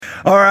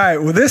All right.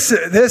 Well, this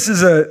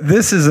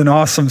is an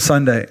awesome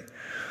Sunday.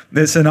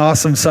 It's an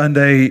awesome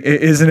Sunday,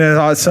 isn't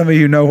it? Some of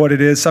you know what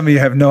it is. Some of you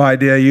have no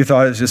idea. You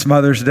thought it was just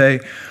Mother's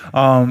Day.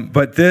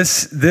 But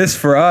this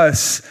for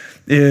us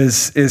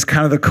is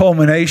kind of the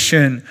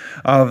culmination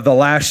of the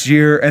last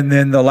year and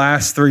then the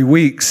last 3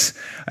 weeks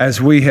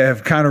as we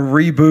have kind of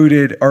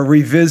rebooted or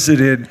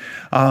revisited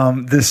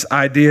this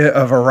idea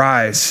of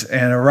Arise.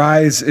 And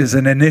Arise is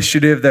an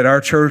initiative that our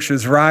church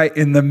is right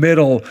in the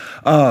middle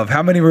of.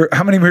 How many were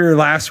here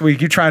last week?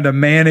 You're trying to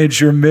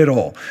manage your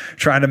middle.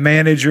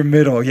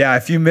 Yeah,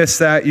 if you missed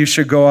that, you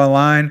should go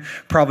online.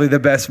 Probably the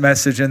best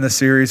message in the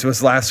series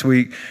was last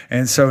week.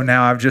 And so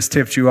now I've just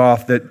tipped you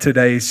off that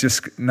today's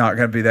just not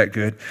going to be that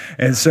good.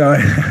 And so,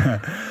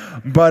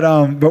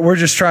 but we're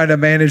just trying to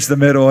manage the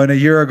middle. And a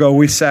year ago,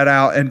 we sat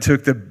out and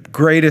took the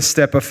greatest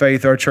step of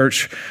faith our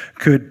church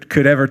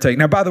could ever take.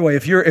 Now, by the way,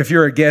 if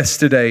you're a guest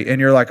today and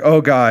you're like,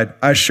 oh God,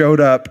 I showed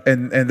up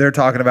and they're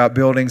talking about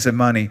buildings and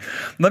money,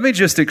 let me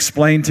just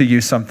explain to you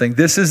something.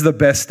 This is the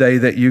best day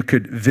that you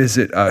could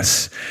visit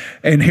us.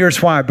 And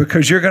here's why,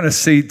 because you're going to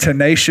see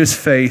tenacious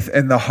faith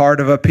in the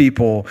heart of a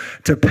people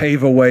to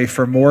pave a way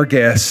for more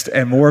guests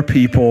and more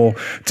people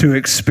to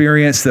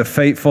experience the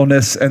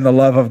faithfulness and the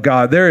love of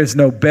God. There is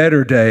no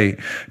better day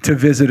to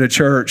visit a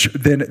church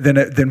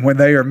than when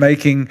they are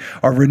making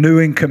or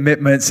renewing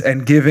commitments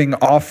and giving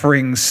offerings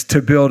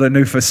to build a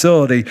new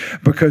facility,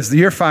 because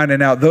you're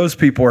finding out those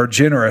people are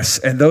generous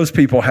and those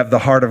people have the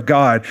heart of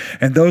God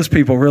and those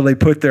people really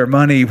put their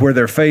money where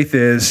their faith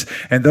is,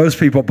 and those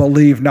people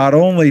believe not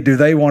only do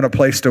they want a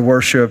place to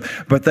worship,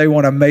 but they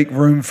want to make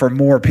room for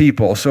more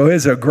people. So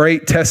it's a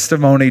great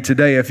testimony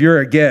today. If you're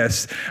a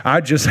guest,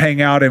 I just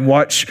hang out and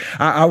watch.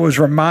 I was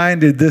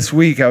reminded this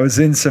week, I was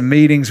in some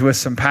meetings with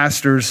some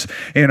pastors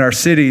in our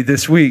city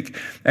this week,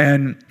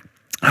 and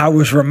I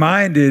was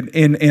reminded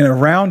in a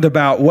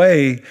roundabout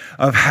way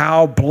of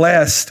how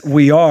blessed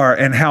we are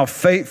and how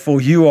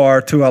faithful you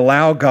are to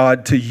allow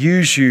God to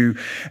use you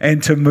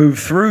and to move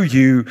through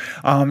you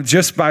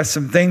just by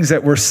some things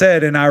that were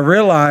said. And I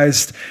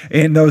realized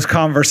in those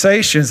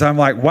conversations, I'm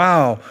like,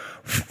 wow,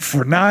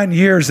 for 9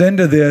 years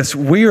into this,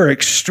 we are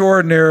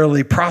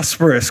extraordinarily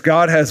prosperous.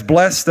 God has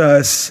blessed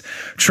us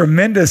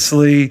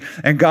tremendously,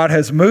 and God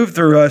has moved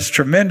through us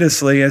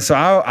tremendously. And so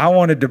I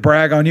wanted to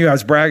brag on you. I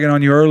was bragging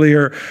on you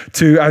earlier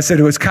I said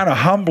it was kind of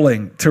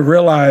humbling to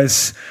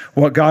realize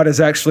what God has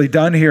actually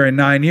done here in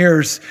 9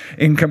 years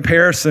in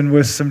comparison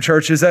with some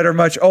churches that are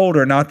much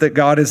older. Not that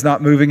God is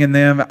not moving in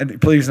them.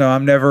 Please know,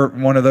 I'm never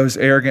one of those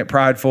arrogant,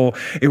 prideful.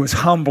 It was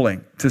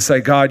humbling to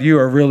say, God, you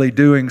are really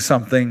doing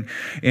something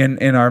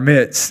in our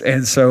midst.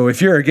 And so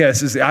if you're a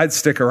guest, I'd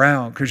stick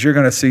around, because you're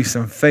going to see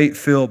some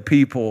faith-filled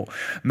people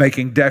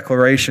making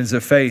declarations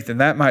of faith.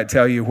 And that might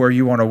tell you where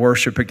you want to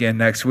worship again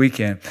next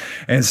weekend.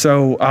 And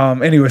so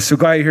anyway, so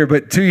glad you're here.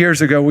 But 2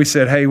 years ago, we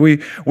said, hey, we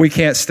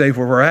can't stay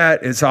where we're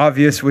at. It's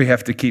obvious we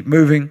have to keep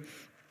moving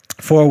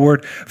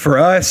forward. For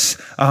us,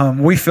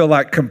 we feel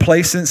like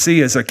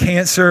complacency is a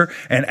cancer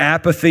and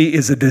apathy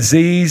is a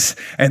disease,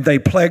 and they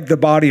plague the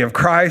body of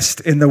Christ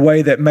in the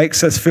way that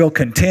makes us feel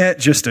content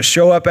just to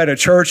show up at a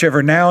church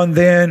every now and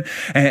then.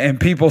 And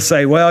people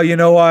say, well, you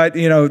know what?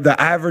 You know, the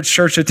average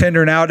church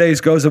attender nowadays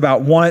goes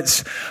about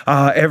once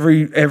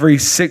every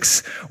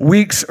 6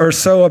 weeks or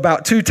so,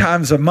 about 2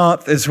 times a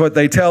month is what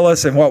they tell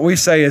us. And what we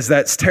say is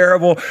that's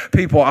terrible.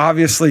 People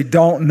obviously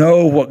don't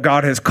know what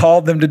God has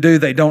called them to do.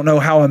 They don't know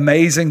how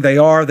amazing they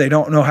are. They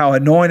don't know how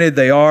anointed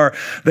they are.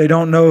 They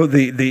don't know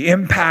the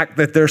impact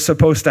that they're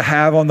supposed to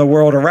have on the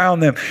world around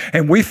them.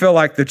 And we feel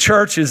like the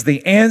church is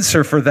the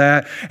answer for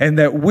that, and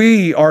that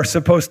we are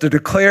supposed to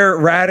declare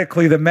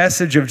radically the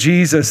message of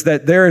Jesus,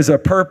 that there is a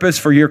purpose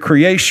for your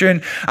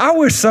creation. I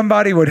wish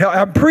somebody would help.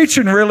 I'm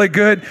preaching really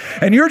good,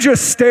 and you're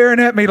just staring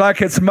at me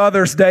like it's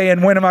Mother's Day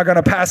and when am I going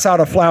to pass out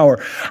a flower?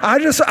 I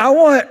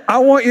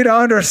want you to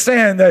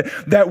understand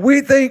that we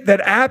think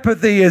that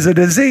apathy is a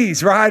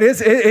disease, right?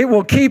 It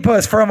will keep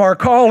us from our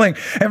calling,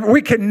 and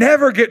we can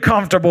never get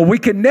comfortable.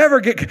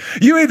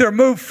 You either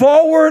move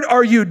forward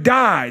or you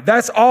die.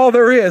 That's all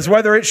there is,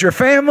 whether it's your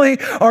family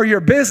or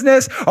your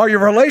business or your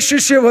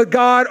relationship with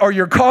God or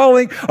your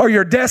calling or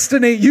your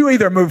destiny. You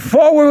either move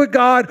forward with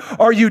God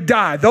or you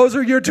die. Those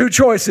are your 2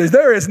 choices.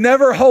 There is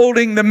never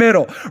holding the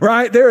middle,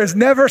 right? There is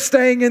never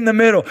staying in the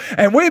middle.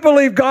 And we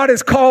believe God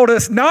has called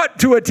us not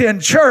to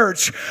attend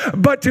church,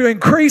 but to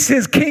increase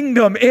his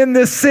kingdom in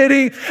this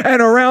city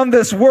and around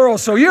this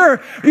world. So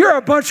you're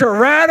a bunch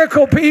of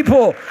radical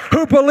people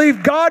who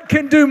believe God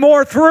can do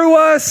more through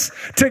us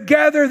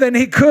together than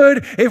he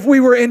could if we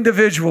were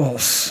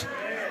individuals.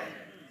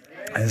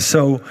 And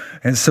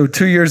so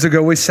 2 years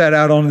ago, we set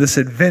out on this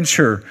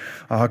adventure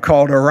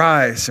called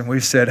Arise. And we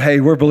said,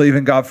 hey, we're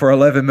believing God for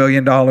 $11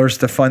 million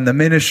to fund the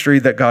ministry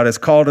that God has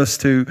called us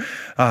to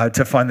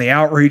fund the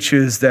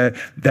outreaches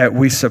that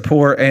we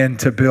support, and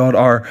to build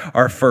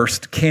our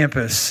first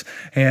campus.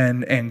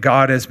 And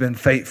God has been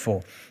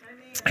faithful.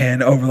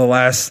 and over the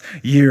last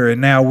year, and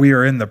now we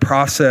are in the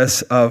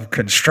process of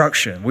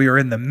construction. We are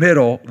in the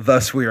middle,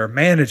 thus we are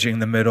managing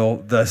the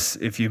middle. Thus,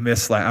 if you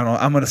miss that,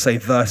 I'm going to say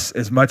thus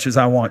as much as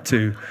I want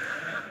to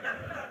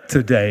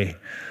today.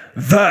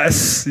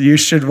 Thus, you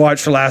should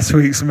watch last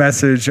week's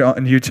message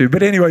on YouTube.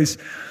 But anyways,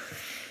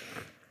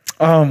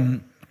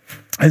 and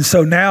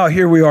so now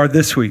here we are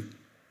this week,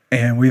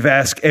 and we've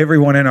asked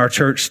everyone in our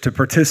church to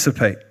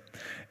participate.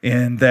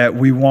 In that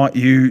we want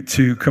you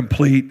to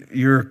complete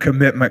your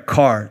commitment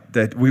card.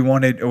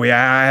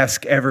 I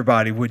ask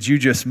everybody, would you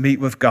just meet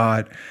with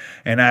God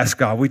and ask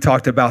God? We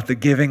talked about the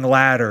giving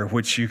ladder,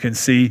 which you can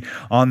see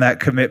on that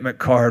commitment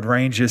card,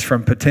 ranges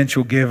from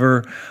potential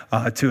giver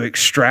to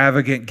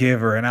extravagant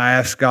giver. And I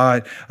ask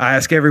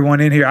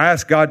everyone in here, I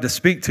ask God to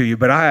speak to you,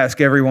 but I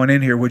ask everyone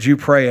in here, would you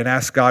pray and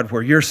ask God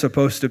where you're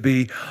supposed to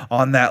be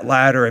on that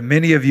ladder? And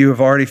many of you have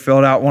already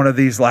filled out one of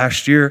these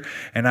last year,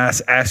 and I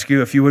ask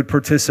you if you would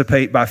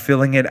participate by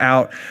filling it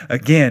out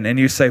again. And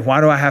you say,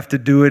 why do I have to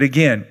do it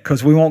again?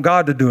 Because we want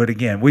God to do it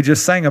again. We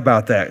just sang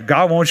about that.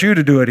 God wants you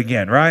to do it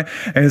again, right?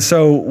 And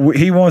so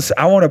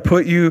I want to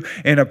put you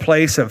in a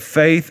place of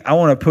faith. I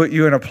want to put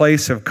you in a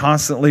place of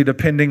constantly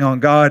depending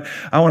on God.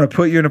 I want to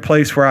put you in a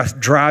place where I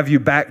drive you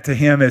back to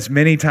Him as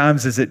many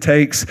times as it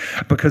takes,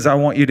 because I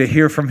want you to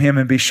hear from Him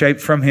and be shaped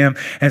from Him.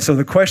 And so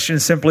the question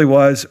simply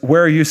was,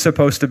 where are you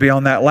supposed to be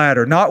on that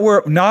ladder? Not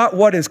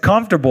what is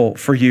comfortable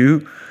for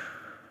you.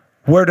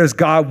 Where does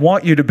God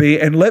want you to be?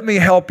 And let me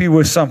help you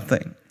with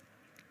something.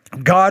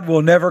 God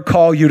will never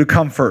call you to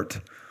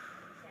comfort.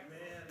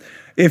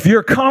 If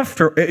you're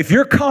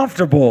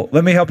comfortable,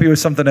 let me help you with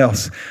something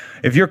else.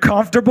 If you're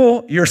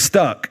comfortable, you're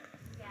stuck.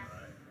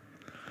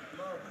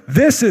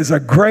 This is a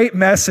great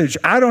message.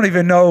 I don't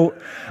even know.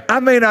 I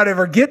may not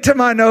ever get to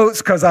my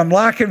notes because I'm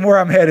liking where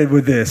I'm headed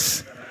with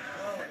this.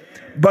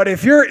 But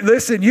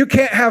you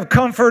can't have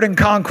comfort and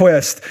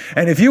conquest.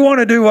 And if you want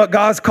to do what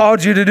God's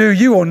called you to do,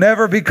 you will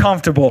never be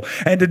comfortable.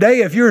 And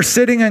today, if you're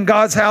sitting in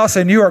God's house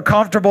and you are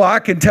comfortable, I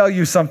can tell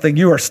you something.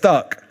 You are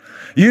stuck.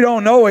 You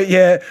don't know it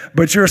yet,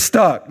 but you're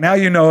stuck. Now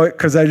you know it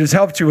because I just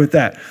helped you with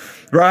that.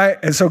 Right?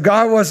 And so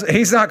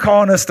He's not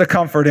calling us to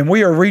comfort, and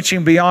we are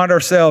reaching beyond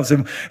ourselves.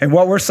 And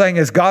what we're saying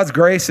is God's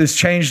grace has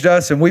changed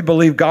us, and we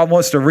believe God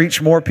wants to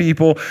reach more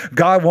people.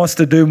 God wants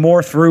to do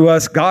more through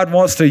us. God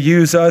wants to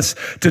use us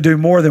to do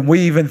more than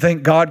we even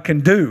think God can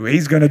do.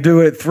 He's going to do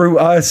it through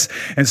us.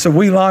 And so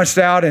we launched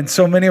out, and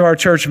so many of our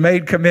church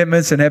made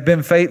commitments and have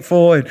been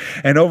faithful,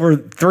 and over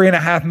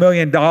 $3.5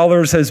 million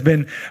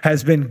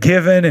has been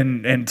given,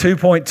 and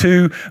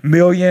 $2.2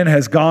 million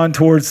has gone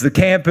towards the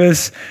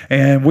campus,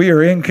 and we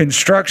are in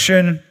construction,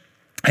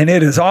 and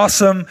it is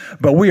awesome,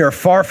 but we are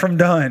far from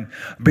done,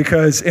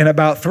 because in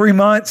about 3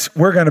 months,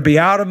 we're going to be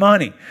out of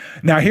money.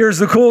 Now, here's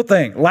the cool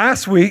thing.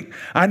 Last week,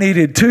 I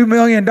needed $2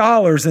 million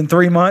in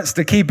 3 months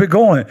to keep it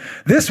going.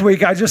 This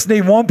week, I just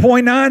need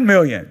 $1.9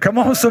 million. Come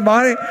on,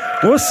 somebody.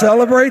 We'll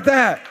celebrate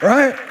that,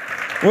 right?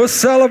 We'll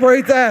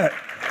celebrate that.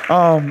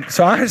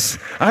 So I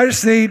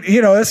just need,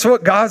 that's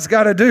what God's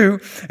got to do,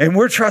 and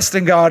we're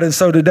trusting God. And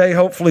so today,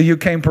 hopefully you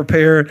came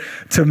prepared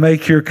to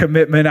make your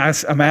commitment.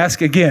 I'm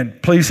asking again,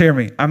 please hear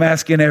me. I'm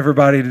asking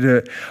everybody to do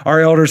it. Our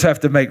elders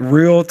have to make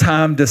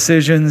real-time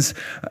decisions.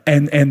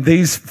 And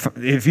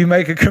if you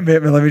make a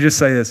commitment, let me just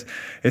say this.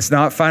 It's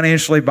not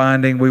financially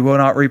binding. We will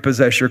not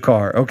repossess your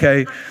car.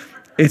 Okay.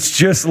 It's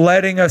just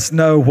letting us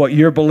know what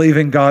you're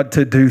believing God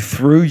to do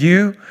through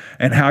you,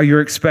 and how you're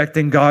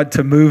expecting God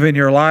to move in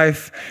your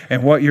life,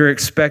 and what you're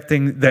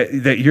expecting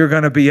that you're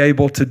going to be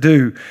able to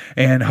do.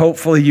 And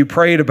hopefully you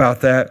prayed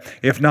about that.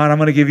 If not, I'm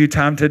going to give you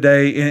time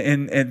today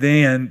and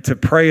then to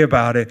pray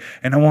about it.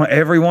 And I want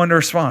everyone to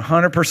respond,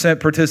 100%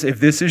 participate. If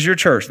this is your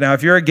church. Now,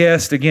 if you're a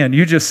guest, again,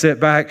 you just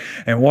sit back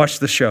and watch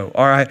the show.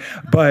 All right.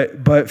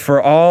 But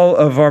for all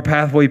of our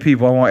Pathway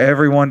people, I want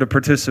everyone to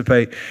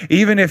participate.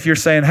 Even if you're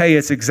saying, hey,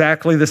 it's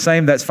exactly the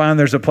same, that's fine.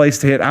 There's a place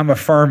to hit. I'm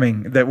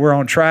affirming that we're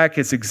on track.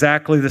 It's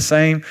exactly the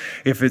same.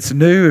 If it's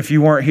new, if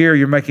you weren't here,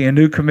 you're making a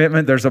new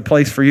commitment, there's a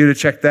place for you to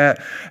check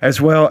that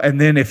as well.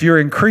 And then if you're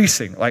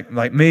increasing, like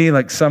me,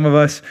 like some of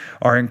us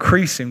are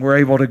increasing, we're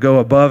able to go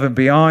above and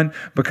beyond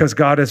because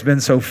God has been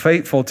so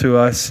faithful to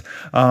us.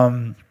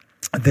 Then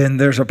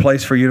there's a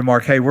place for you to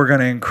mark, hey, we're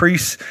going to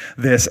increase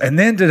this. And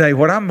then today,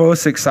 what I'm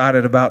most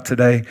excited about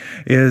today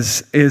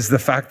is the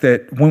fact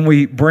that when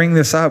we bring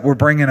this up, we're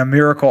bringing a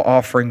miracle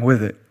offering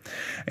with it.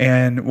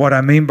 And what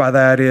I mean by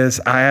that is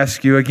I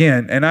ask you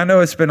again, and I know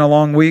it's been a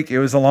long week. It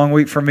was a long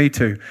week for me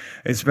too.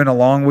 It's been a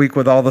long week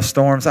with all the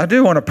storms. I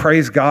do want to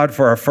praise God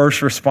for our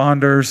first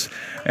responders,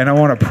 and I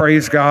want to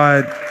praise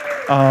God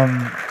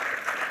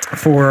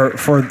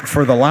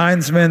for the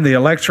linesmen, the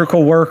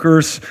electrical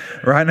workers.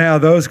 Right now,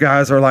 those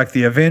guys are like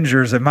the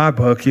Avengers in my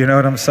book. You know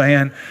what I'm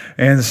saying?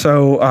 And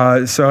so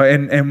I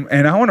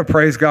want to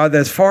praise God that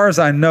as far as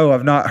I know,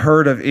 I've not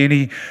heard of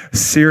any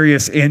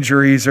serious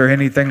injuries or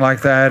anything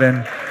like that.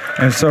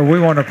 And so we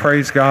want to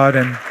praise God.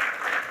 And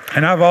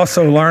And I've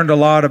also learned a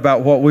lot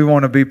about what we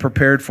want to be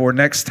prepared for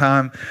next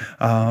time,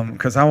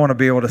 because I want to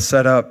be able to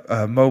set up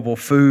mobile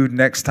food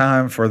next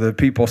time for the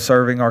people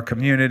serving our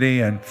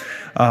community. And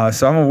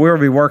so we'll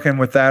be working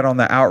with that on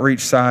the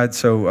outreach side.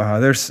 So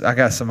I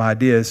got some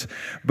ideas,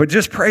 but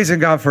just praising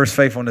God for his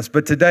faithfulness.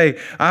 But today,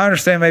 I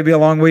understand maybe a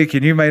long week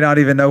and you may not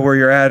even know where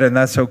you're at, and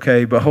that's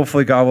okay. But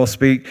hopefully God will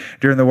speak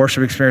during the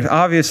worship experience.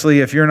 Obviously,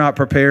 if you're not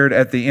prepared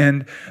at the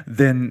end,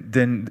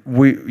 then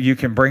you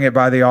can bring it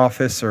by the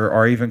office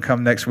or even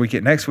come next weekend.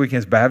 Next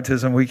weekend's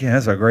baptism weekend.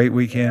 That's a great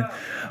weekend.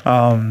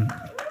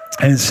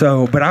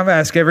 But I'm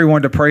asking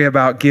everyone to pray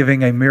about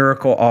giving a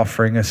miracle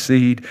offering, a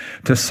seed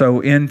to sow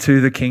into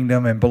the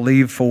kingdom and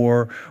believe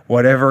for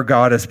whatever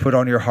God has put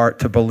on your heart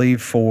to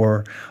believe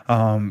for,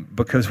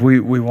 because we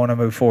want to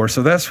move forward.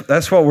 So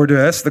that's what we're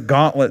doing. That's the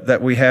gauntlet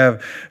that we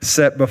have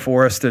set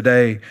before us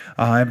today.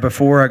 And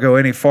before I go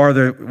any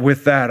farther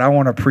with that, I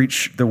want to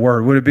preach the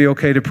word. Would it be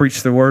okay to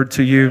preach the word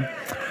to you?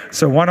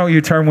 So why don't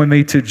you turn with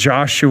me to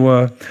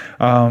Joshua,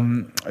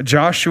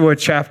 Joshua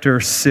chapter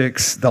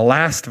 6, the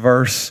last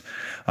verse.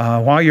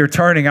 While you're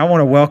turning, I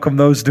want to welcome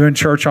those doing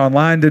church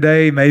online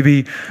today.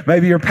 Maybe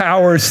your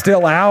power is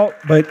still out,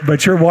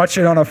 but you're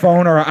watching on a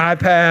phone or an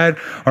iPad,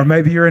 or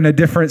maybe you're in a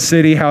different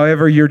city.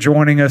 However you're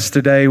joining us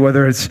today,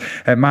 whether it's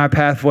at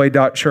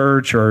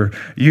mypathway.church or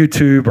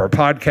YouTube or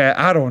podcast,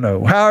 I don't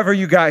know. However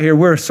you got here,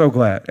 we're so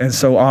glad and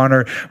so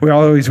honored. We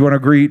always want to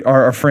greet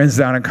our friends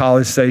down in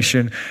College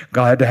Station.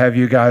 Glad to have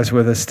you guys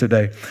with us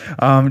today.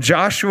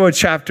 Joshua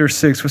chapter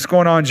 6. What's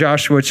going on,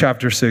 Joshua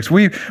chapter 6?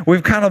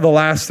 We've kind of the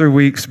last 3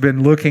 weeks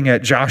been looking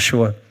at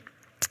Joshua.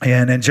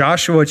 And in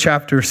Joshua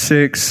chapter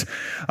 6,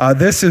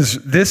 this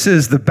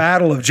is the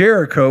Battle of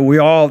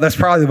Jericho. That's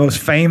probably the most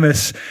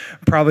famous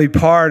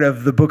part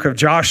of the book of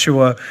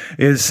Joshua,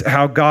 is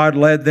how God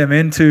led them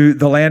into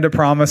the land of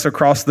promise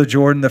across the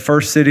Jordan. The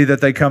first city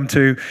that they come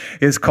to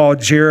is called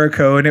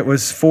Jericho, and it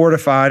was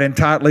fortified and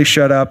tightly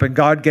shut up. And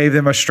God gave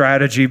them a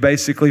strategy.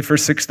 Basically, for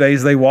 6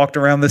 days, they walked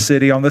around the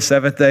city. On the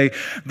seventh day,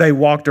 they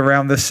walked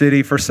around the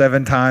city for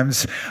 7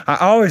 times. I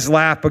always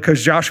laugh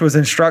because Joshua's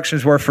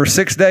instructions were, for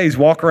 6 days,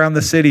 walk around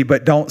the city,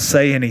 but don't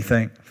say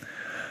anything.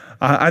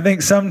 I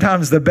think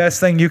sometimes the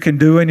best thing you can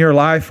do in your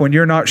life when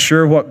you're not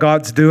sure what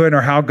God's doing or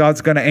how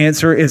God's going to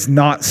answer is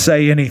not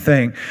say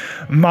anything.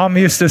 Mom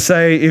used to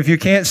say, if you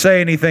can't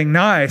say anything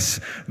nice,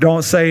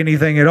 don't say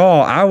anything at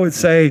all. I would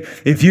say,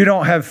 if you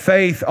don't have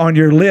faith on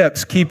your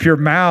lips, keep your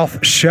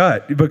mouth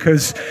shut,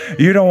 because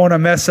you don't want to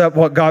mess up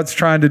what God's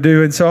trying to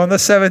do. And so on the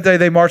 7th day,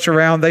 they march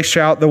around, they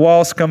shout, the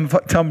walls come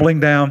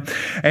tumbling down.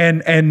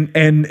 And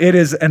it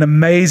is an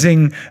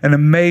amazing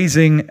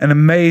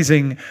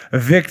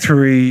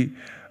victory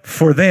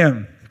for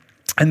them.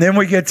 And then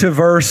we get to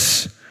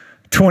verse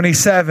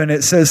 27.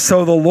 It says,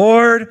 so the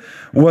Lord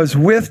was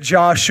with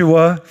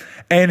Joshua,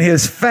 and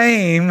his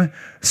fame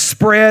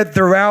spread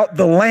throughout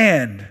the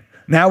land.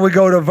 Now we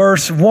go to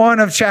verse 1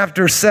 of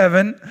chapter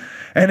 7,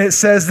 and it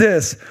says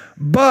this,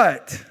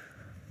 but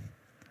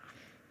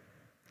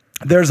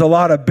there's a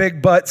lot of big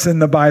buts in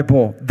the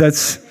Bible.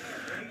 This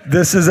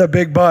is a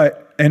big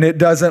but, and it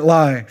doesn't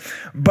lie.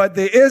 But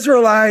the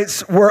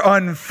Israelites were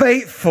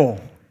unfaithful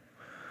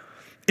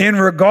in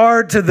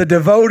regard to the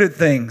devoted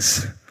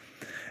things.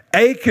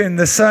 Achan,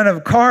 the son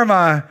of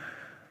Carmi,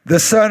 the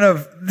son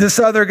of this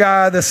other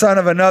guy, the son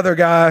of another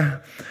guy,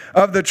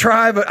 of the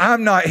tribe,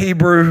 I'm not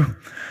Hebrew,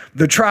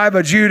 the tribe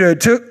of Judah,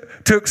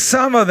 took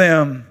some of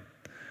them.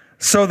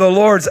 So the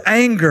Lord's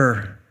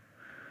anger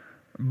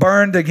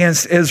burned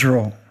against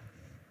Israel.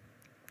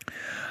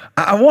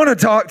 I want to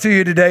talk to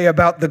you today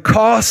about the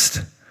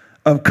cost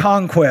of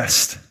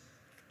conquest.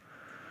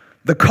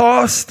 The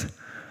cost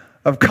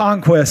of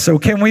conquest. So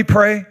can we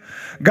pray?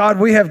 God,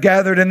 we have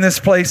gathered in this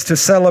place to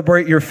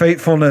celebrate your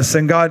faithfulness.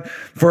 And God,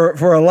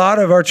 for a lot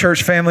of our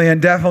church family and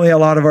definitely a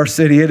lot of our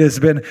city, it has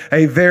been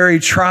a very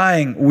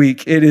trying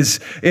week. It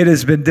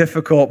has been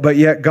difficult, but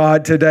yet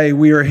God, today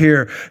we are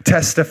here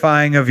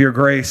testifying of your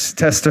grace,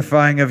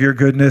 testifying of your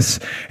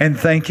goodness, and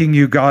thanking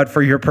you, God,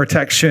 for your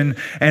protection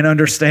and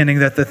understanding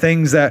that the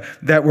things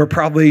that were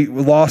probably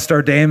lost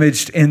or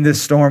damaged in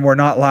this storm were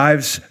not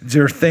lives.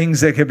 They're things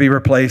that could be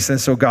replaced.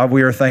 And so God,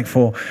 we are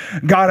thankful.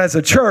 God, as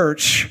a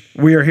church,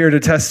 we are here to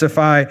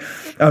testify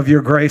of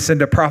your grace and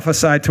to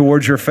prophesy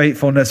towards your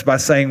faithfulness by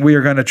saying we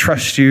are going to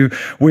trust you,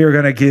 we are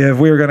going to give,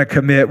 we are going to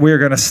commit, we are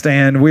going to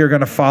stand, we are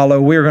going to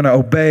follow, we are going to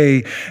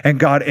obey. And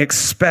God,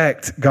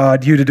 expect,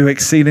 God, you to do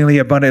exceedingly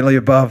abundantly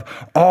above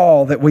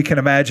all that we can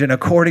imagine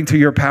according to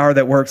your power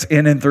that works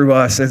in and through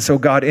us. And so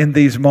God, in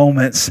these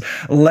moments,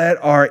 let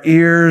our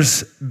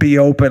ears be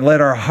open,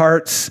 let our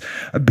hearts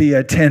be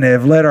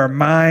attentive, let our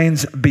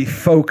minds be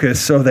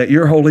focused so that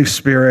your Holy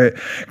Spirit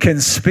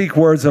can speak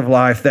words of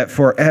life that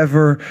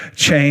forever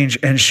change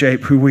and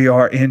shape who we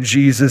are, in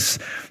Jesus'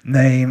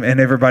 name. And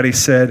everybody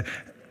said,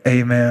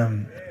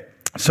 amen.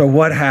 So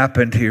what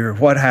happened here?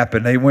 What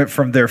happened? They went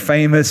from they're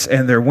famous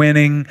and they're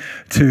winning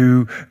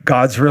to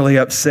God's really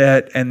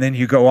upset. And then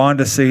you go on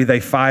to see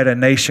they fight a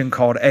nation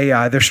called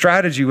Ai. Their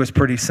strategy was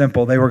pretty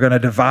simple. They were going to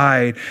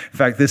divide. In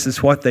fact, this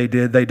is what they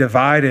did. They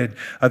divided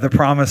the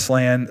promised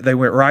land. They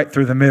went right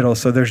through the middle.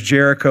 So there's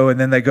Jericho, and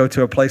then they go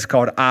to a place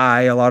called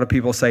Ai. A lot of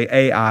people say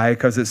Ai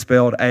because it's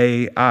spelled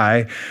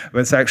A-I, but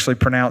it's actually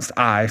pronounced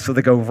I. So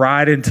they go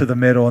right into the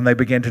middle and they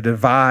begin to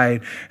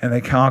divide, and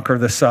they conquer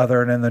the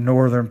southern and the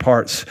northern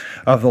parts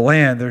of the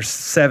land. There's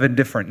 7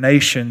 different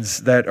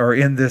nations that are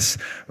in this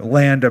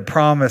land of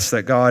promise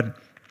that God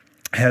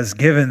has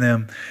given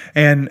them.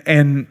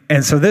 And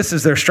so this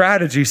is their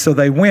strategy. So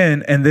they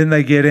win, and then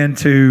they get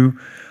into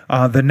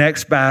the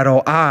next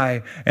battle,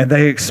 and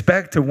they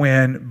expect to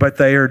win, but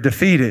they are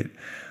defeated.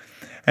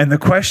 And the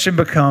question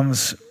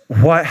becomes,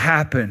 what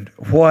happened?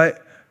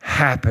 What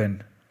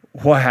happened?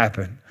 What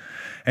happened?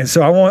 And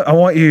so I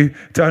want you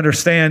to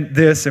understand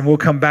this, and we'll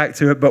come back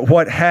to it. But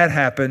what had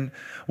happened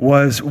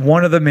was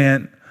one of the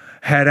men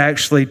had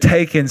actually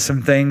taken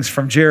some things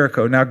from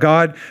Jericho. Now,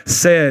 God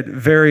said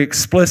very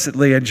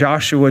explicitly, and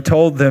Joshua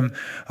told them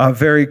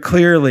very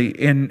clearly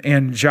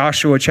in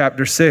Joshua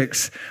chapter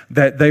 6,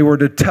 that they were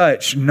to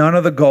touch none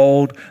of the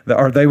gold,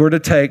 or they were to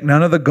take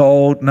none of the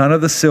gold, none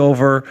of the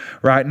silver,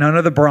 right? None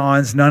of the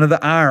bronze, none of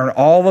the iron.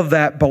 All of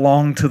that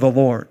belonged to the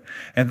Lord.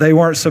 And they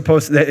weren't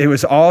supposed to, it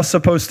was all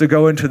supposed to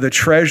go into the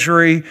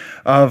treasury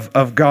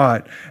of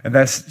God. And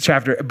that's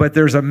chapter, but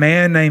there's a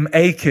man named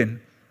Achan,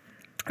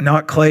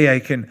 not Clay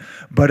Aiken,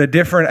 but a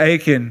different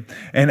Achan.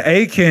 And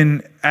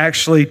Achan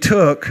actually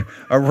took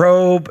a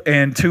robe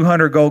and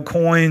 200 gold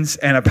coins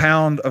and a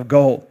pound of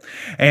gold.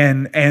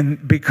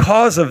 And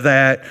because of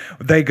that,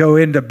 they go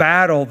into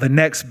battle, the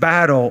next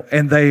battle,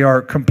 and they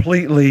are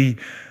completely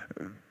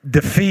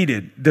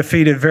defeated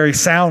very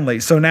soundly.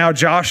 So now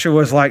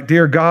Joshua's like,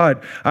 dear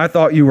God, I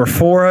thought you were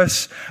for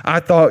us. I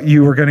thought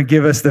you were going to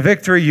give us the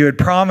victory. You had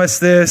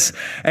promised this.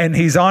 And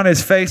he's on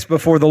his face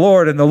before the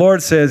Lord. And the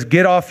Lord says,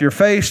 get off your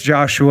face,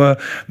 Joshua.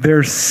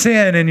 There's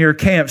sin in your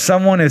camp.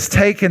 Someone has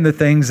taken the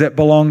things that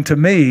belong to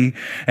me,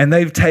 and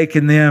they've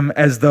taken them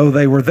as though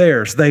they were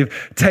theirs. They've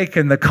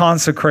taken the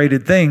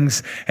consecrated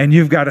things, and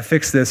you've got to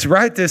fix this.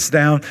 Write this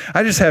down.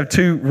 I just have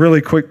 2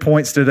 really quick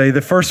points today.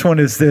 The first one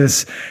is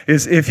this,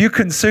 is if you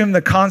consume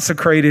the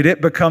consecrated, it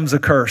becomes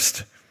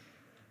accursed.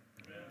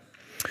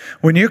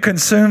 When you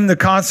consume the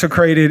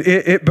consecrated,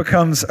 it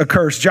becomes a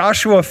curse.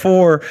 Joshua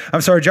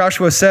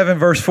 7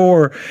 verse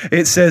 4,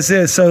 it says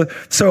this,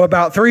 so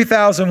about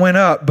 3,000 went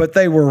up, but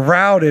they were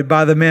routed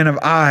by the men of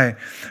Ai,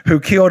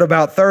 who killed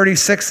about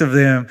 36 of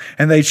them,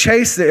 and they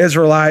chased the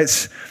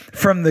Israelites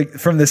from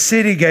the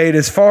city gate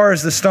as far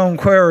as the stone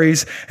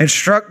quarries and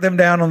struck them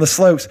down on the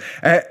slopes.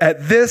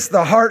 At this,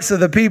 the hearts of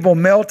the people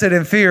melted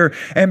in fear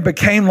and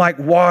became like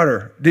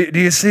water. Do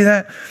you see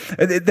that?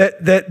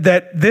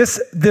 That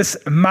this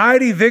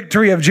mighty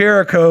victory of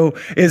Jericho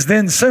is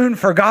then soon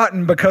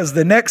forgotten, because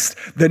the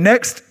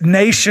next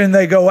nation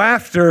they go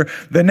after,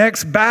 the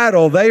next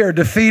battle, they are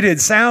defeated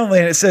soundly.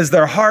 And it says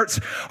their hearts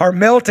are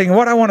melting.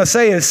 What I want to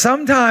say is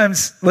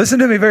sometimes, listen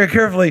to me very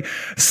carefully,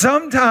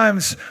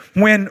 sometimes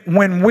when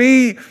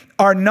we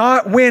are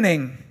not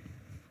winning,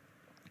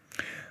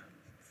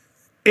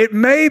 it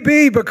may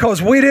be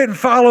because we didn't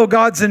follow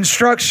God's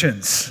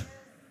instructions.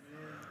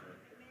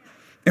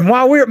 And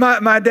while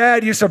my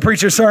dad used to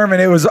preach a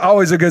sermon, it was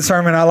always a good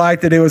sermon. I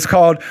liked it. It was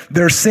called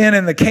 "There's Sin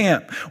in the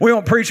Camp." We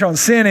don't preach on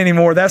sin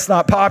anymore. That's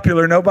not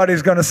popular.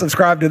 Nobody's going to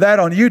subscribe to that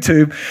on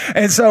YouTube.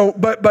 And so,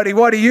 but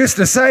what he used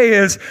to say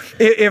is,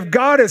 if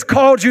God has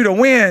called you to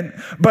win,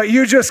 but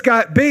you just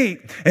got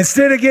beat,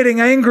 instead of getting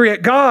angry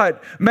at God,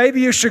 maybe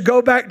you should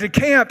go back to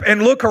camp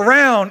and look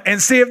around and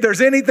see if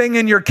there's anything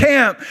in your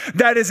camp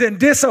that is in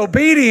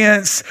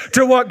disobedience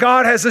to what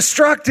God has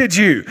instructed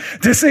you.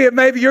 To see if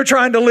maybe you're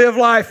trying to live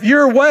life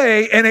your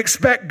way and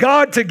expect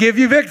God to give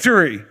you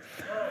victory.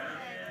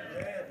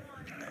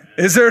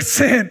 Is there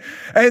sin?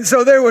 And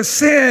so there was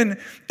sin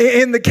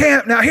in the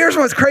camp. Now here's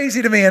what's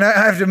crazy to me, and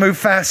I have to move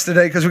fast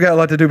today because we got a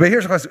lot to do, but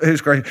here's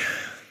what's crazy.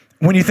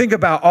 When you think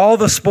about all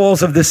the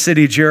spoils of this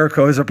city,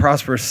 Jericho is a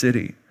prosperous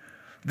city.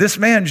 This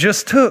man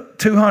just took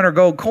 200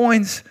 gold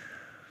coins,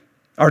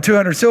 or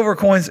 200 silver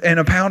coins, and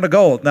a pound of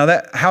gold.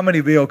 Now how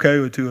many be okay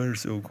with 200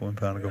 silver coin,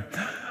 pound of gold?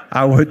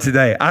 I would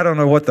today. I don't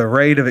know what the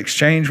rate of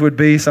exchange would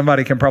be.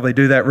 Somebody can probably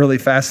do that really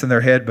fast in their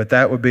head, but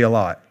that would be a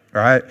lot,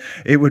 right?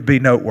 It would be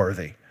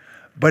noteworthy.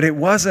 But it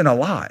wasn't a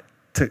lot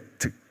to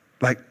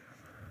like.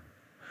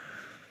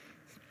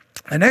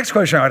 The next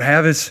question I would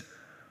have is,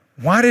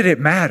 why did it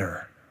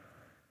matter?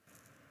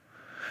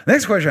 The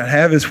next question I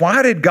have is,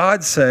 why did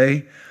God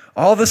say,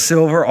 all the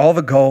silver, all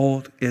the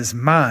gold is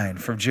mine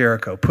from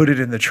Jericho? Put it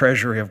in the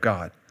treasury of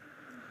God.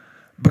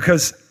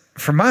 Because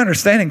from my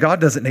understanding, God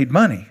doesn't need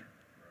money.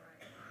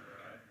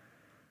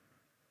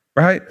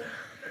 Right?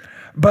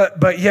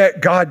 But yet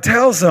God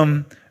tells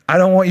them, I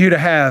don't want you to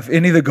have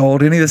any of the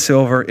gold, any of the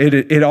silver.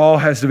 It all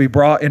has to be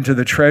brought into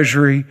the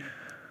treasury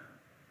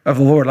of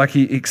the Lord. Like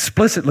he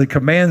explicitly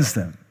commands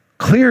them,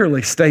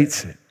 clearly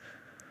states it.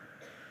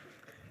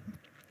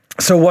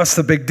 So what's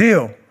the big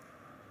deal?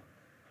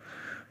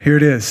 Here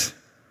it is.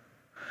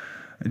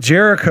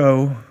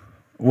 Jericho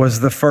was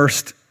the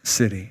first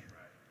city.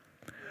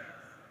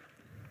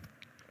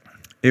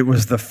 It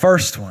was the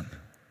first one.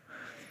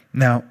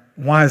 Now,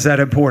 why is that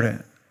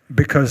important?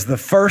 Because the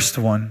first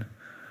one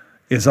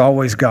is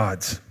always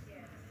God's.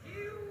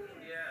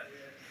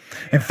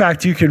 In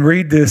fact, you can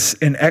read this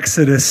in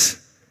Exodus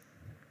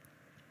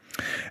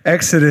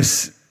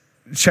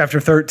chapter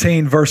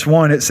 13, verse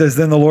 1. It says,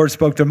 "Then the Lord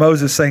spoke to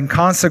Moses, saying,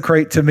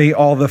 consecrate to me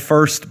all the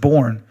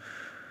firstborn.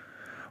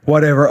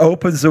 Whatever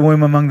opens the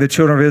womb among the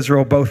children of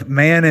Israel, both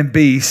man and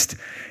beast,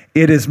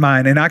 it is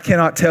mine." And I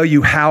cannot tell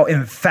you how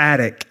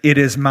emphatic "it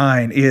is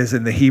mine" is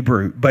in the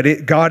Hebrew.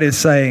 But God is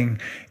saying,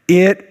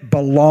 it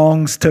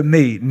belongs to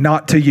me,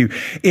 not to you.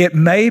 It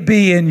may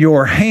be in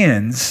your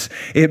hands.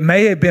 It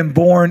may have been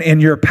born in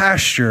your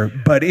pasture,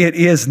 but it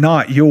is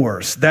not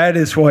yours. That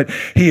is what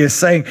he is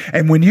saying.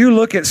 And when you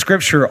look at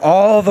Scripture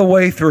all the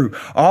way through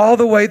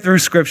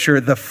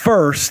Scripture, the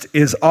first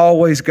is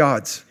always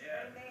God's.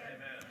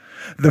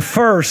 The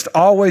first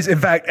always, in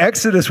fact,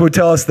 Exodus would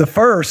tell us the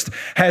first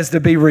has to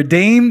be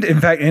redeemed.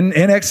 In fact, in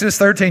Exodus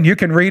 13, you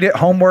can read it,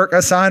 homework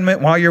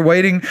assignment while you're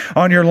waiting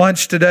on your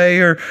lunch today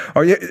or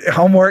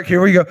homework. Here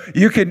we go.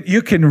 You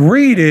can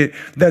read it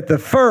that the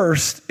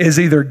first is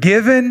either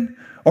given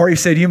or he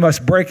said you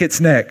must break its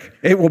neck.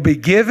 It will be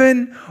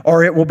given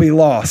or it will be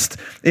lost.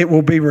 It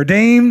will be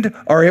redeemed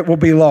or it will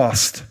be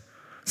lost.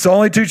 So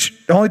only two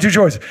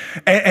choices.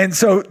 And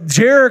so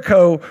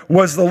Jericho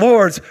was the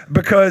Lord's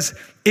because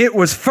it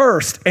was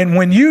first. And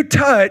when you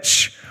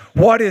touch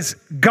what is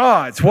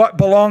God's, what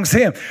belongs to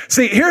him.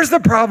 See, here's the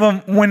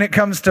problem when it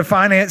comes to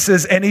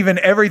finances and even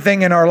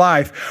everything in our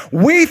life.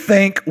 We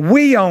think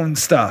we own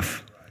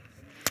stuff.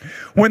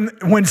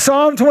 When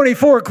Psalm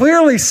 24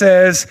 clearly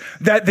says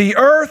that the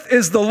earth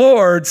is the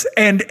Lord's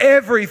and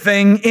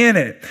everything in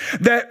it,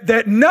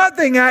 that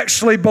nothing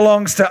actually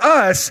belongs to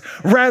us.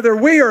 Rather,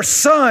 we are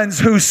sons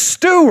who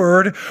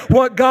steward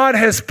what God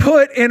has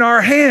put in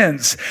our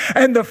hands.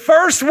 And the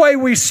first way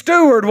we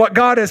steward what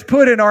God has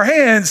put in our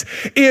hands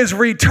is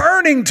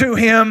returning to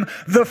him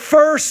the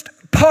first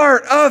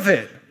part of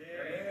it.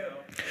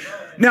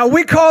 Now,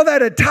 we call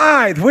that a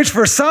tithe, which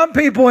for some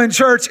people in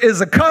church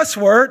is a cuss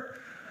word.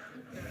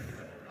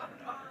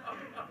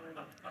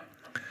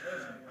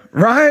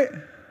 Right?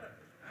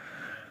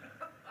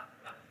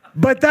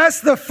 But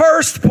that's the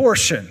first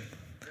portion.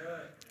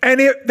 And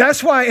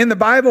that's why in the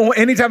Bible,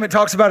 anytime it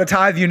talks about a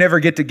tithe, you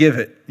never get to give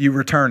it. You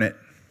return it.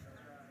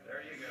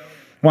 There you go.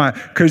 Why?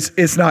 Because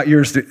it's not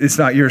yours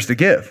to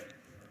give.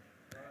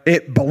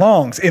 It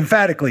belongs.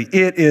 Emphatically,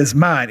 it is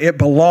mine. It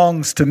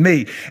belongs to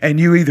me. And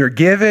you either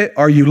give it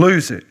or you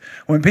lose it.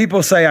 When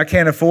people say, I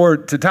can't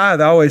afford to tithe,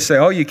 I always say,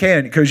 oh, you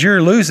can, because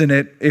you're losing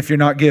it if you're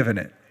not giving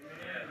it.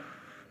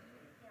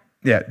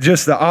 Yeah,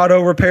 just the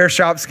auto repair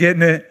shop's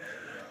getting it.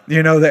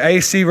 You know, the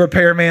AC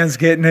repairman's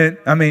getting it.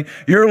 I mean,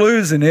 you're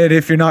losing it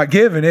if you're not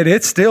giving it.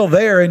 It's still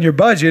there in your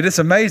budget. It's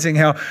amazing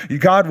how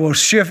God will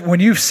shift. When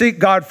you seek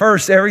God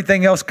first,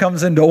 everything else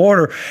comes into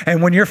order.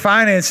 And when your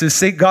finances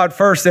seek God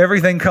first,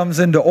 everything comes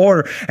into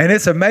order. And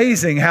it's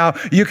amazing how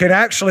you can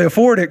actually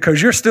afford it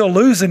because you're still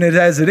losing it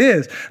as it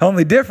is. The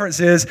only difference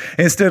is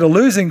instead of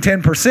losing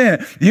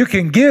 10%, you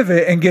can give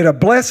it and get a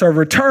bless or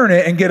return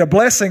it and get a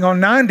blessing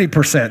on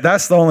 90%.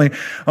 That's the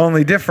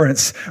only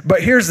difference.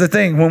 But here's the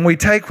thing. When we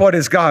take what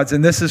is God's,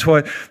 and this is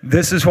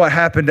what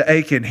happened to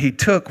Achan. He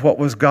took what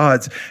was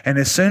God's. And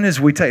as soon as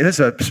we take, this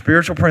is a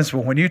spiritual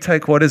principle. When you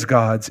take what is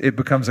God's, it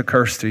becomes a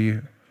curse to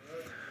you.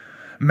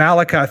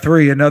 Malachi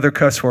 3, another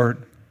cuss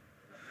word.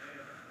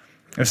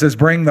 It says,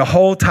 bring the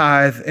whole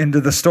tithe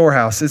into the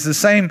storehouse. It's the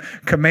same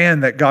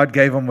command that God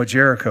gave them with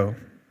Jericho.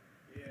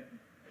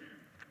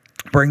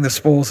 Bring the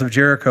spoils of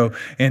Jericho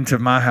into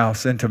my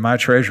house, into my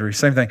treasury.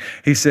 Same thing.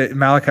 He said,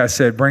 Malachi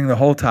said, bring the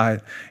whole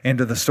tithe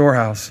into the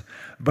storehouse.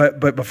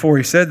 But before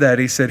he said that,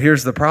 he said,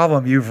 here's the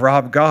problem. You've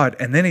robbed God.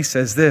 And then he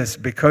says this,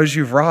 because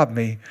you've robbed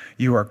me,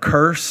 you are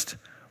cursed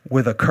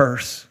with a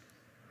curse.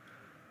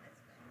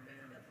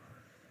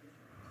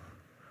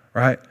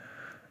 Right?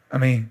 I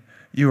mean,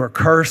 you are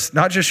cursed.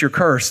 Not just you're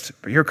cursed,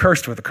 but you're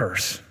cursed with a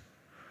curse.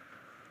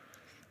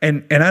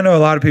 And I know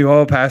a lot of people,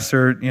 oh,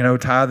 Pastor,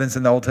 tithing's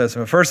in the Old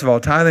Testament. First of all,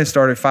 tithing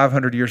started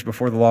 500 years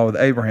before the law with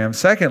Abraham.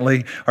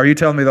 Secondly, are you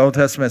telling me the Old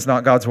Testament is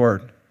not God's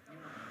word?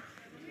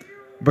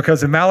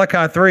 Because in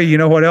Malachi 3, you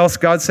know what else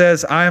God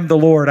says? I am the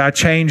Lord, I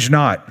change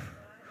not.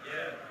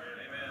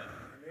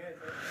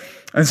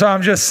 And so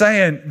I'm just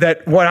saying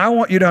that what I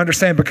want you to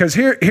understand, because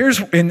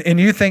here's, and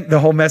you think the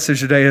whole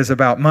message today is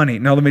about money.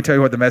 No, let me tell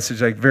you what the message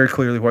is, very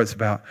clearly what it's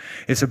about.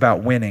 It's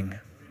about winning.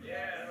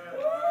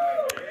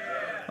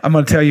 I'm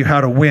going to tell you how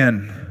to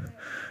win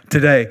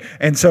today.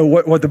 And so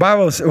what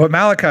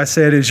Malachi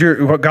said is,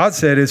 what God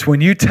said is, when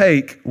you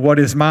take what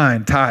is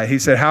mine, tithe. He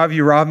said, how have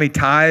you robbed me?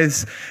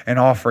 Tithes and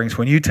offerings.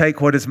 When you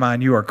take what is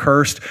mine, you are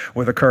cursed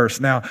with a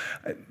curse. Now,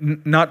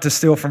 not to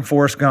steal from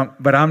Forrest Gump,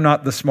 but I'm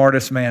not the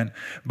smartest man.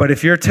 But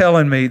if you're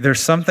telling me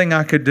there's something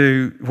I could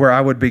do where I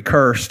would be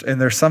cursed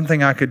and there's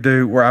something I could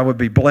do where I would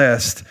be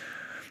blessed,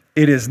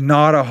 it is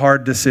not a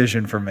hard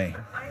decision for me.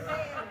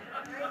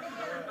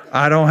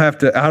 I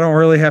don't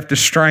really have to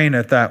strain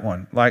at that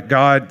one. Like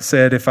God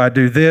said, if I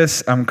do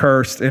this, I'm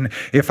cursed. And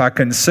if I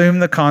consume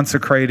the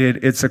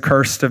consecrated, it's a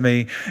curse to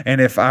me.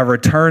 And if I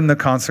return the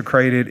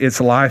consecrated,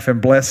 it's life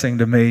and blessing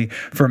to me.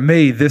 For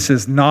me, this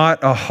is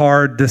not a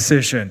hard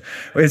decision.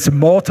 It's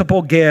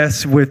multiple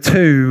guesses with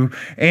two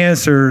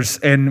answers,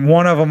 and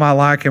one of them I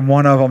like and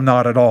one of them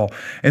not at all.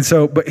 And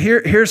so, but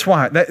here's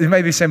why. You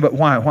may be saying, but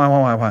why?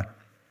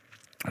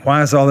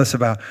 Why is all this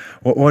about?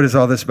 What is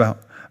all this about?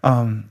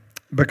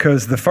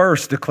 Because the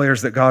first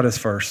declares that God is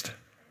first.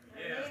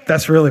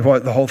 That's really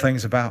what the whole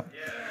thing's about.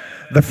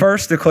 The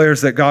first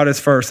declares that God is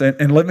first.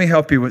 And let me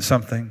help you with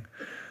something.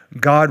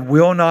 God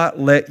will not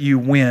let you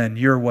win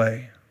your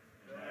way.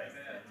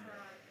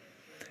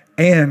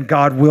 And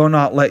God will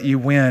not let you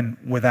win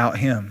without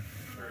Him.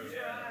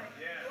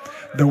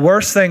 The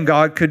worst thing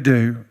God could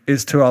do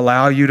is to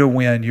allow you to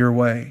win your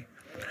way,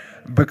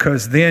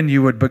 because then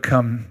you would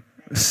become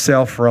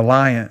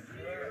self-reliant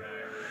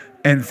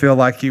and feel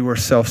like you were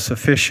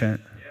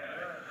self-sufficient.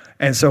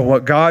 And so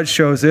what God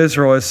shows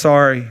Israel is,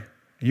 sorry,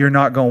 you're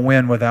not going to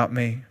win without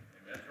me.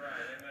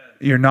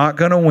 You're not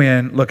going to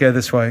win. Look at it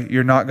this way.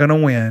 You're not going to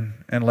win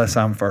unless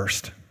I'm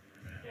first.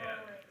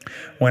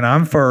 When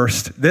I'm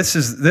first, this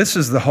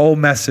is the whole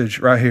message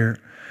right here.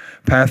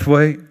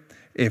 Pathway,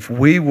 if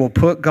we will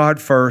put God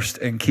first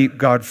and keep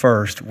God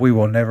first, we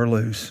will never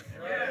lose.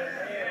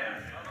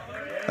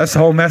 That's the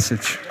whole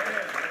message.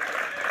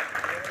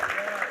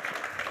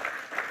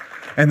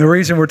 And the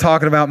reason we're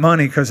talking about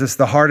money, because it's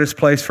the hardest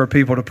place for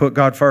people to put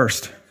God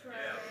first.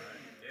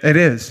 It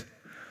is.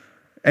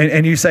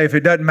 And you say, if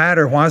it doesn't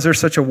matter, why is there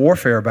such a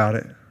warfare about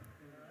it?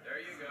 There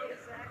you go.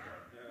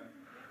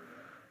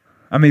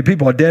 I mean,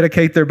 people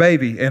dedicate their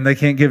baby and they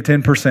can't give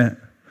 10%.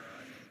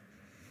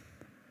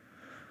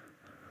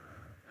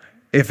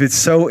 If it's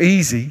so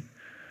easy,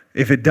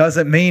 if it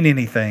doesn't mean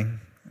anything,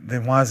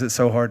 then why is it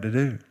so hard to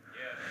do?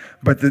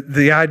 But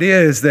the idea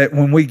is that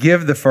when we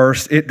give the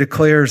first, it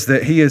declares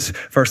that He is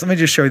first. Let me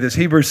just show you this.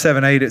 Hebrews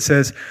 7:8, it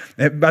says,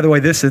 by the way,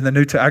 this is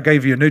I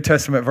gave you a New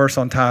Testament verse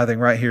on tithing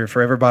right here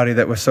for everybody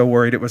that was so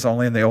worried it was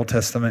only in the Old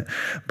Testament.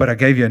 But I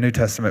gave you a New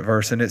Testament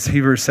verse, and it's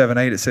Hebrews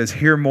 7:8. It says,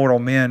 here mortal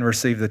men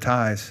receive the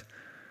tithes.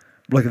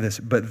 Look at this.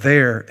 But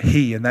there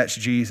He, and that's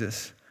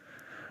Jesus,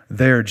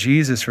 there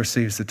Jesus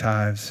receives the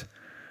tithes,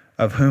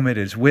 of whom it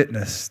is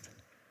witnessed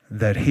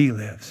that He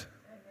lives.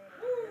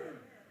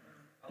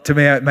 To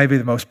me, it may be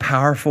the most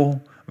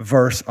powerful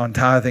verse on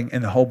tithing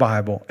in the whole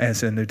Bible,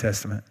 as in the New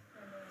Testament.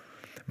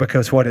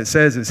 Because what it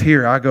says is,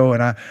 here I go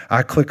and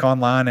I click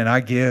online and I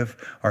give,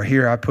 or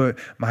here I put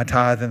my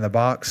tithe in the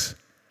box.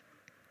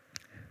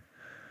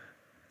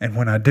 And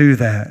when I do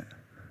that,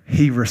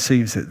 He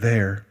receives it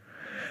there.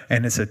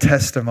 And it's a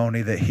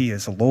testimony that He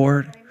is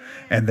Lord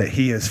and that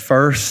He is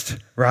first,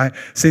 right?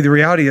 See, the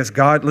reality is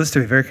God, listen to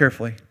me very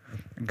carefully,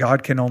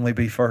 God can only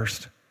be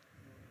first.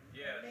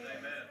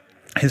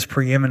 His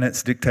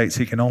preeminence dictates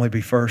He can only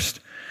be first.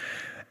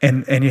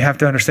 And you have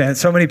to understand,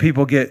 so many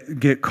people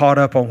get caught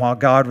up on why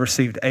God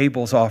received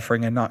Abel's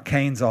offering and not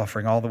Cain's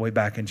offering all the way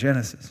back in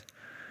Genesis.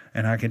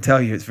 And I can tell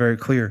you, it's very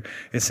clear.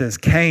 It says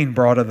Cain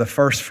brought of the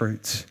first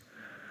fruits.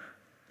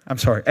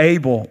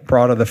 Abel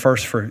brought of the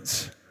first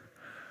fruits.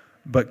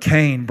 But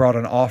Cain brought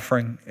an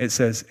offering, it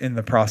says, in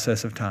the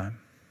process of time.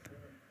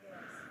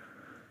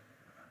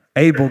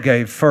 Abel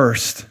gave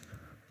first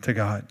to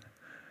God.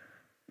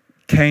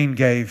 Cain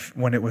gave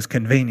when it was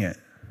convenient.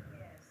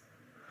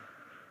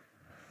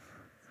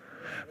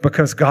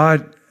 Because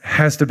God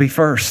has to be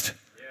first.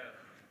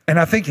 And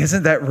I think,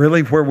 isn't that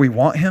really where we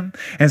want Him?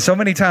 And so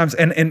many times,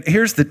 and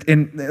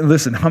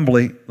listen,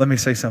 humbly, let me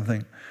say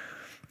something.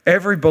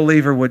 Every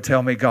believer would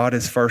tell me God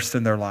is first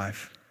in their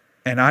life.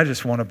 And I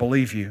just want to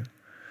believe you.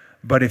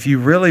 But if you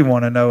really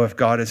want to know if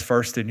God is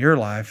first in your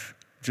life,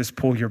 just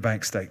pull your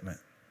bank statement.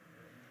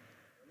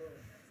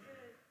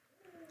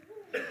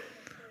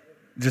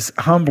 Just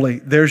humbly,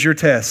 there's your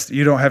test.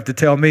 You don't have to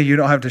tell me. You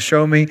don't have to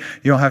show me.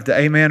 You don't have to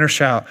amen or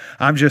shout.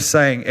 I'm just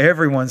saying,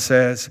 everyone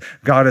says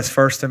God is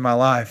first in my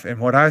life. And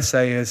what I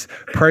say is,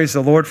 praise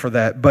the Lord for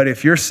that. But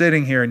if you're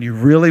sitting here and you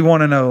really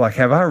want to know, like,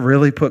 have I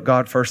really put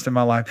God first in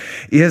my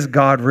life? Is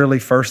God really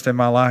first in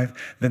my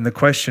life? Then the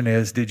question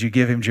is, did you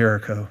give Him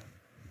Jericho?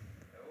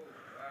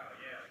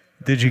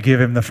 Did you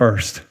give Him the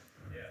first?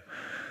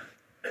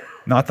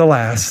 Not the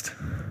last,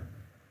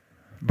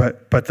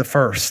 but the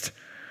first.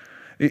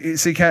 You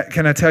see,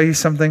 can I tell you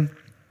something?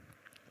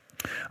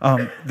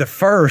 The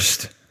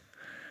first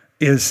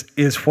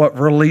is what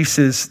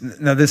releases.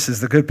 Now, this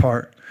is the good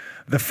part.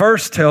 The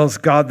first tells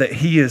God that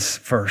He is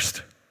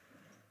first,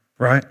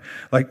 right?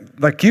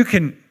 Like you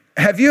can.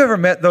 Have you ever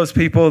met those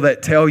people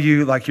that tell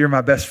you, like, you're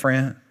my best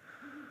friend?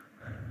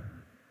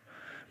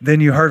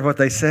 Then you heard what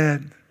they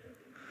said.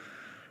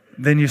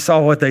 Then you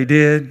saw what they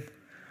did.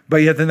 But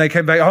yet then they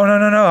came back, oh,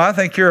 no, I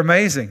think you're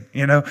amazing,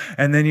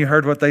 And then you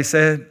heard what they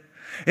said.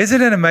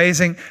 Isn't it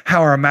amazing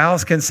how our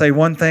mouths can say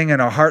one thing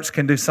and our hearts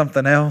can do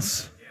something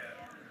else?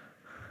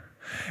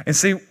 And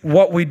see,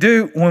 what we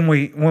do when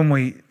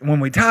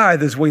we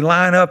tithe is we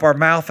line up our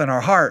mouth and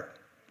our heart.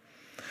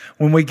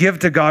 When we give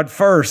to God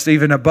first,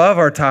 even above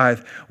our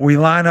tithe, we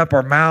line up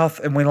our mouth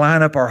and we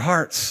line up our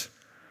hearts.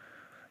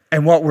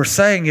 And what we're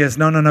saying is,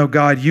 no,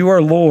 God, you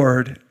are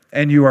Lord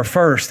and you are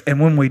first. And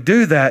when we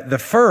do that, the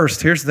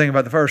first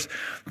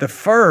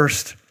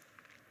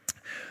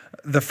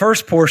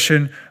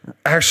portion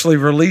actually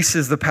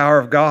releases the power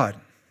of God.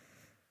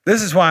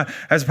 This is why,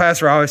 as a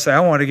pastor, I always say, I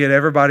want to get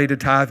everybody to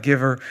tithe,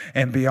 giver,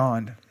 and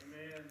beyond.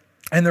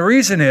 And the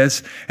reason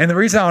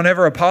I'll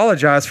never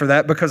apologize for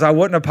that, because I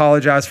wouldn't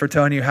apologize for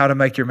telling you how to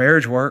make your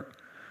marriage work.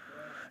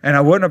 And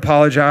I wouldn't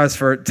apologize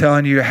for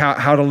telling you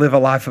how to live a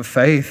life of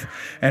faith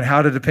and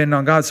how to depend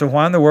on God. So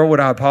why in the world would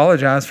I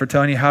apologize for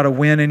telling you how to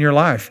win in your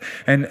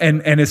life? And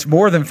it's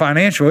more than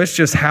financial. It's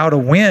just how to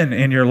win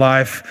in your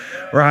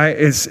life, right?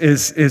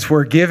 Is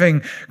where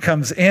giving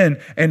comes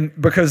in. And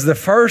because the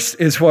first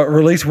is what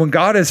releases. When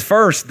God is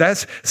first,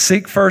 that's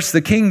seek first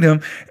the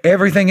kingdom,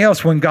 everything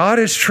else. When God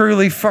is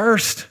truly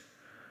first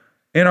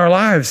in our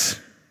lives,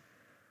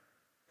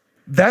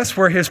 that's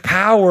where his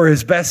power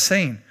is best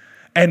seen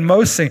and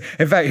most seen.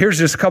 In fact, here's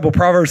just a couple,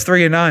 Proverbs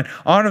 3:9.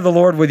 Honor the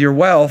Lord with your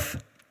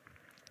wealth.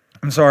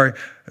 I'm sorry,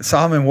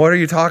 Solomon, what are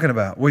you talking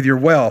about? With your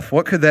wealth,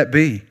 what could that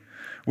be?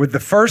 With the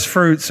first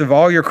fruits of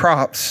all your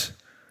crops.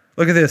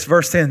 Look at this,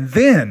 verse 10.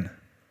 Then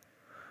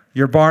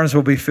your barns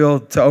will be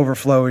filled to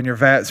overflow and your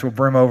vats will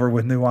brim over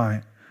with new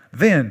wine.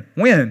 Then,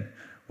 when?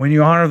 When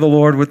you honor the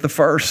Lord with the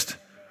first.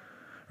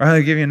 I'm going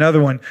to give you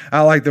another one.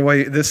 I like the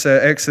way this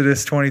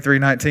Exodus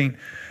 23:19.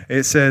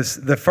 It says,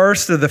 the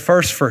first of the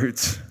first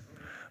fruits.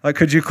 Like,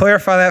 could you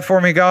clarify that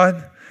for me,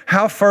 God?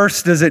 How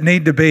first does it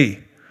need to be?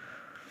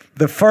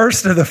 The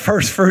first of the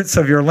first fruits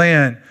of your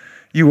land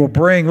you will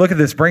bring. Look at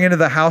this. Bring into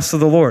the house of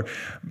the Lord.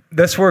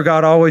 That's where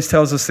God always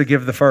tells us to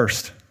give the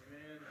first.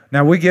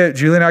 Now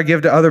Julie and I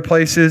give to other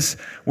places.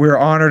 We're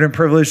honored and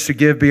privileged to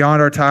give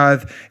beyond our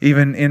tithe,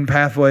 even in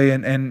Pathway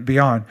and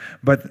beyond.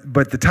 But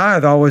the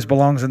tithe always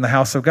belongs in the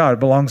house of God. It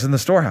belongs in the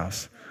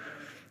storehouse,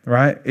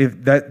 right?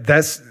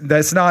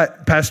 That's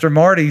not Pastor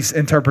Marty's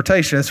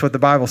interpretation. That's what the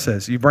Bible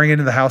says. You bring it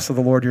into the house of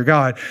the Lord your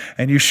God,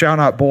 and you shall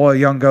not boil a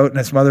young goat in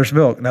its mother's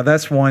milk. Now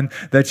that's one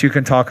that you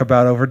can talk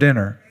about over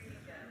dinner.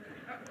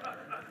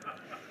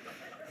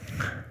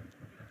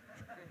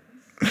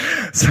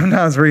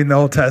 Sometimes reading the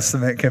Old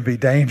Testament can be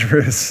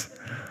dangerous.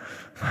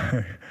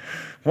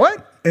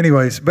 What?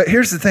 Anyways, but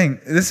here's the thing.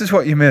 This is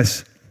what you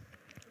miss.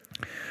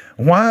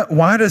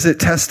 Why does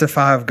it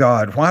testify of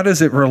God? Why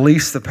does it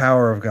release the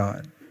power of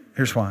God?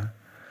 Here's why.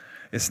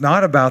 It's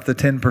not about the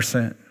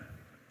 10%.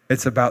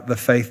 It's about the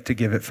faith to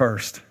give it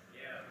first.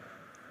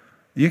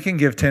 You can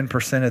give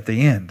 10% at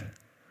the end.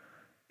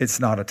 It's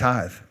not a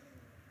tithe.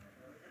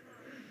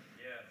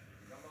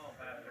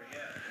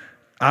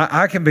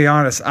 I can be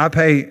honest. I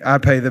pay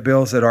the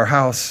bills at our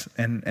house,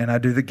 and I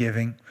do the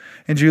giving.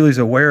 And Julie's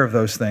aware of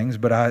those things,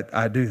 but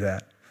I do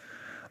that.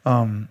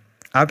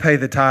 I pay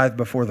the tithe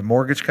before the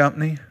mortgage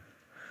company,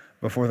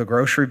 before the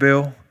grocery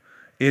bill.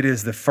 It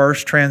is the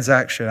first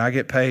transaction. I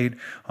get paid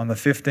on the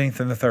 15th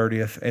and the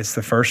 30th. It's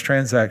the first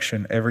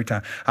transaction every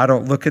time. I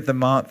don't look at the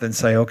month and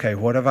say, okay,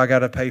 what have I got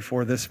to pay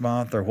for this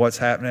month, or what's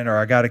happening, or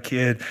I got a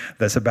kid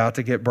that's about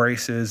to get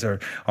braces,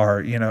 or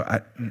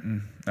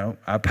no,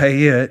 I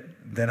pay it.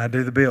 Then I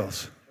do the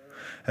bills.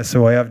 That's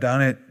the way I've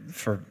done it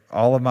for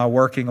all of my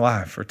working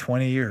life, for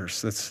 20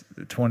 years. That's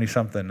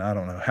 20-something, I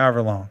don't know,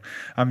 however long.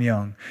 I'm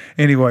young.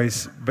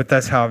 Anyways, but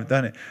that's how I've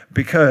done it.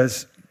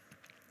 Because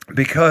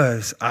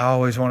I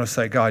always want to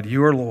say, God,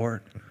 you are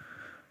Lord.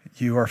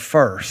 You are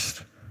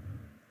first.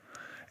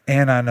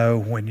 And I know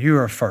when you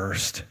are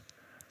first,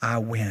 I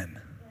win.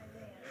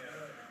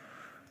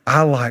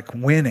 I like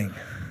winning.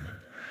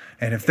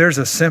 And if there's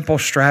a simple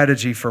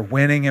strategy for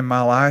winning in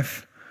my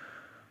life,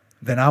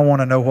 then I want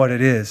to know what it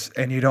is.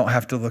 And you don't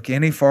have to look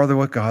any farther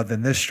with God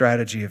than this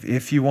strategy of,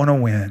 if you want to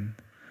win,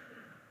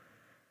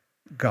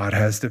 God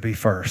has to be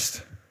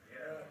first.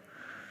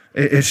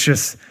 It's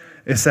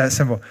that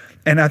simple.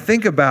 And you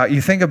think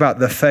about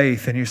the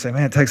faith, and you say,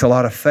 man, it takes a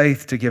lot of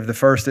faith to give the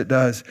first. It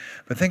does.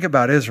 But think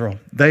about Israel.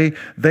 They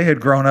had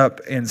grown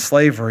up in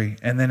slavery,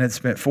 and then had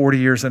spent 40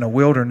 years in a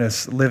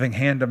wilderness living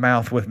hand to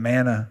mouth with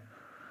manna.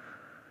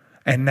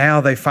 And now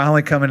they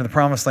finally come into the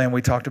promised land.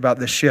 We talked about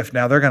this shift.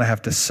 Now they're going to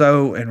have to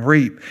sow and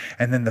reap.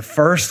 And then the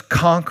first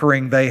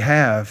conquering they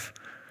have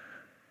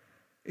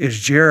is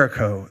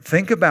Jericho.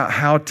 Think about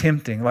how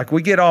tempting. Like,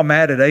 we get all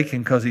mad at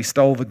Achan because he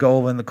stole the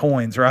gold and the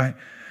coins, right?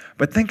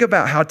 But think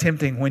about how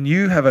tempting when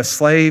you have a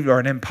slave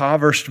or an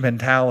impoverished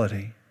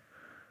mentality.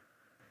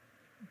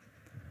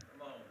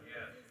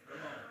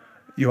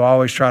 You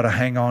always try to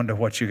hang on to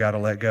what you got to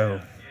let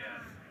go.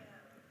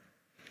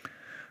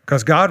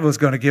 Because God was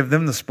going to give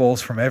them the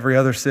spoils from every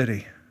other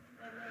city.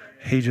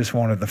 He just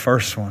wanted the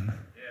first one.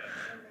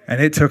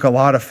 And it took a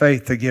lot of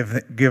faith to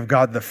give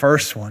God the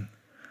first one,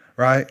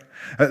 right?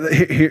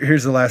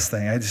 Here's the last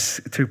thing.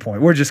 2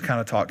 point. We're just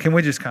kind of talk. Can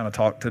we just kind of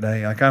talk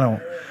today? Like, I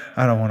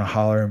don't want to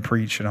holler and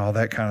preach and all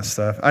that kind of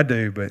stuff. I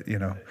do, but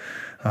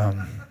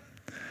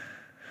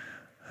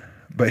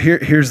But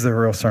here's the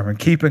real sermon.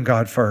 Keeping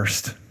God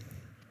first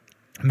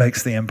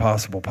makes the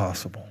impossible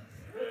possible.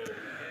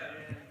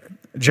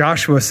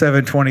 Joshua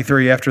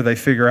 7:23, after they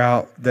figure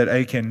out that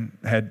Achan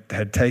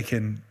had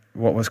taken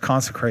what was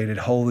consecrated,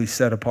 holy,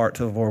 set apart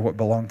to the Lord, what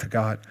belonged to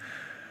God.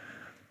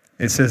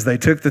 It says they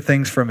took the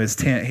things from his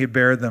tent, he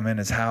buried them in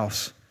his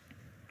house.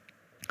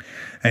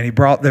 And he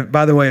brought them,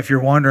 by the way, if you're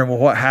wondering, well,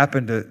 what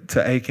happened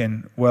to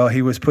Achan? Well,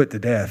 he was put to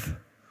death.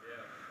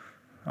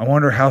 I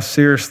wonder how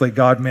seriously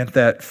God meant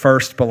that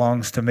first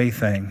belongs to me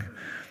thing.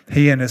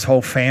 He and his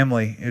whole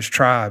family, his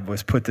tribe,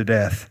 was put to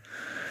death.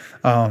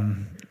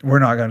 We're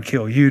not going to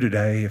kill you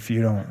today if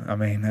you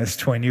don't, that's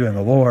between you and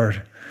the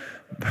Lord.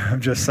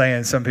 I'm just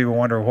saying, some people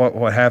wonder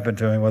what happened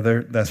to him. Well,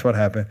 that's what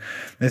happened.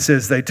 It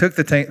says they took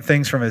the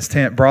things from his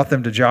tent, brought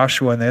them to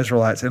Joshua and the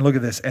Israelites. And look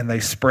at this. And they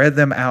spread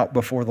them out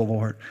before the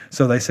Lord.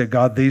 So they said,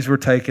 God, these were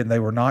taken. They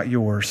were not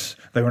yours.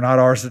 They were not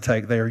ours to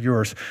take. They are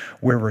yours.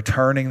 We're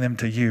returning them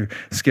to you.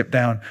 Skip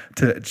down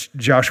to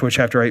Joshua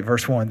chapter 8,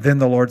 verse 1. Then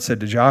the Lord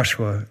said to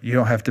Joshua, you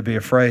don't have to be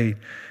afraid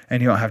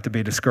and you don't have to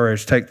be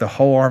discouraged. Take the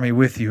whole army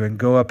with you and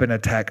go up and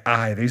attack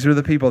Ai. These are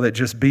the people that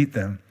just beat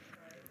them.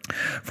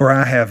 For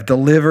I have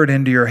delivered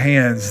into your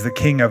hands the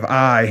king of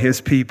Ai,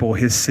 his people,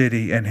 his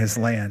city, and his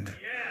land.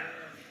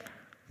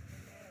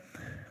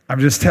 I'm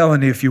just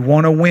telling you, if you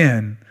want to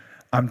win,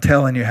 I'm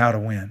telling you how to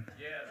win.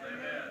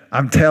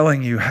 I'm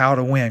telling you how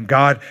to win.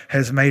 God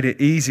has made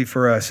it easy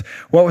for us.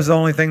 What was the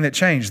only thing that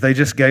changed? They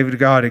just gave to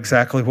God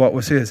exactly what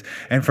was his.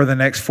 And for the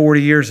next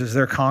 40 years, as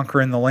they're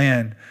conquering the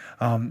land,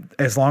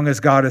 as long as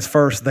God is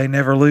first, they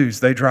never lose.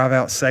 They drive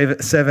out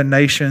 7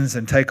 nations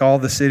and take all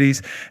the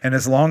cities. And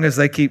as long as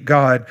they keep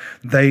God,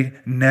 they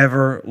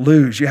never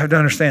lose. You have to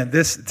understand,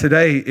 this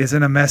today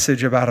isn't a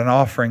message about an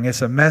offering.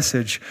 It's a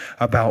message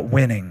about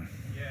winning.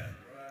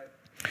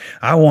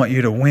 I want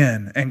you to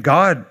win. And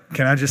God,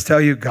 can I just tell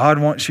you, God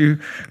wants you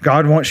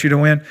to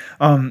win.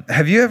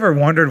 Have you ever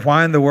wondered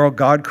why in the world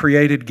God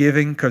created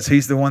giving? Because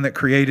he's the one that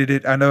created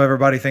it. I know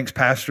everybody thinks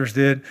pastors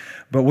did,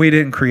 but we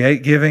didn't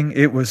create giving.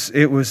 It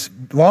was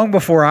long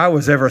before I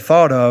was ever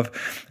thought of.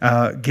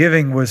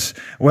 Giving was,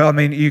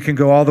 you can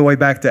go all the way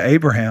back to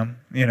Abraham,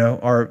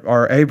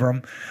 or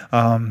Abram,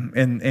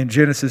 in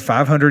Genesis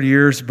 500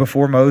 years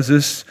before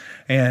Moses.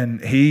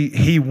 And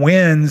he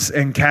wins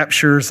and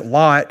captures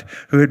Lot,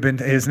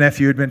 his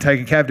nephew had been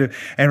taken captive,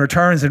 and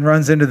returns and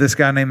runs into this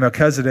guy named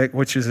Melchizedek,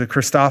 which is a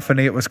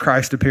Christophany. It was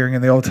Christ appearing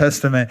in the Old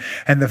Testament.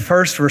 And the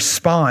first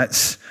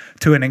response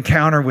to an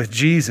encounter with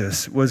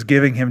Jesus was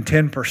giving him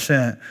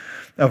 10%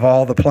 of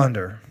all the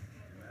plunder.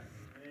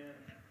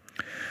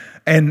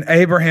 And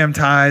Abraham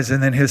tithes,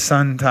 and then his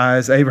son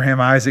tithes. Abraham,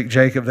 Isaac,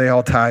 Jacob, they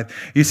all tithe.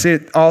 You see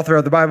it all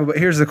throughout the Bible. But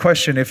here's the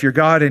question. If you're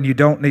God and you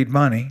don't need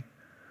money,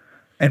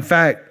 in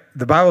fact,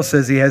 the Bible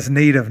says he has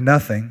need of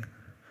nothing,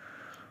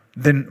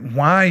 then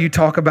why you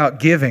talk about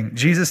giving?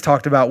 Jesus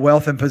talked about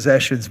wealth and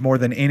possessions more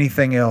than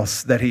anything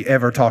else that he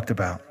ever talked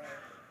about.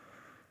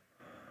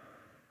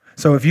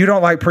 So if you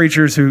don't like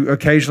preachers who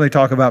occasionally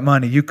talk about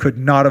money, you could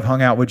not have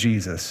hung out with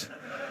Jesus.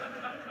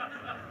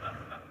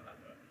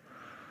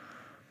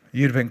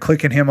 You'd have been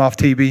clicking him off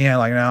TBN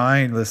like, no, I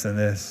ain't listening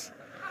to this.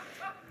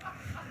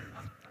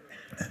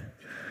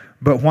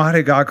 But why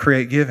did God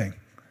create giving?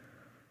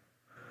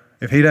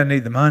 If he doesn't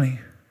need the money.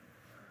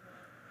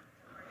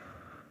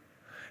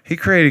 He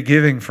created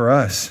giving for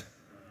us.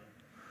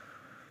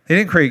 He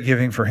didn't create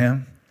giving for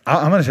him.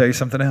 I'm going to tell you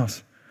something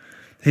else.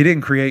 He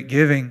didn't create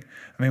giving.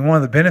 One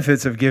of the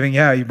benefits of giving,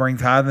 you bring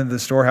tithe into the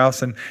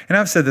storehouse. And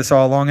I've said this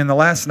all along. In the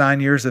last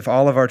 9 years, if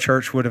all of our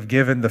church would have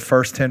given the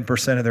first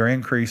 10% of their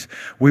increase,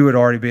 we would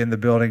already be in the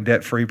building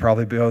debt-free,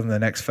 probably building the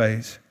next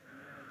phase.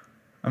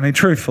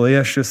 Truthfully,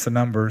 that's just the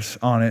numbers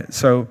on it.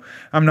 So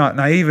I'm not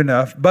naive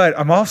enough, but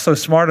I'm also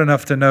smart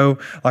enough to know,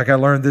 like I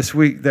learned this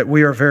week, that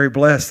we are very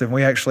blessed and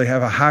we actually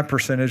have a high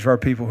percentage of our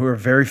people who are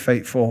very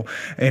faithful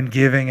in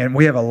giving. And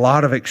we have a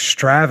lot of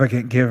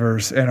extravagant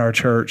givers in our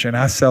church, and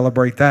I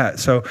celebrate that.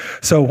 So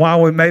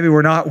while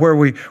we're not where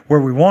we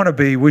want to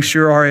be, we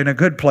sure are in a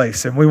good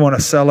place. And we want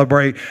to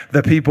celebrate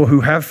the people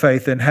who have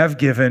faith and have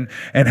given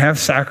and have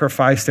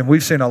sacrificed. And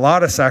we've seen a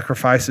lot of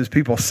sacrifices,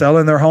 people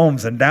selling their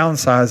homes and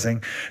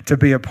downsizing to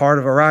be a part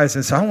of Arise.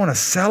 And so I want to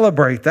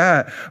celebrate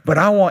that, but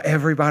I want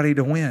everybody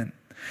to win.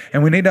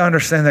 And we need to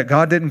understand that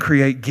God didn't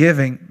create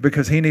giving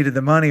because he needed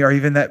the money, or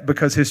even that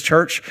because his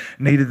church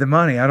needed the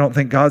money. I don't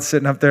think God's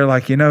sitting up there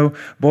like,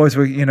 boys,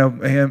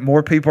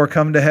 more people are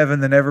coming to heaven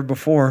than ever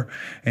before.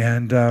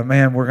 And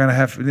we're going to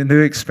have a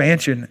new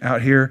expansion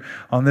out here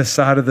on this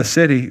side of the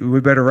city. We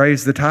better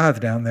raise the tithe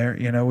down there.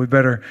 We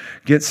better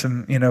get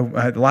some,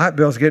 light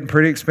bills getting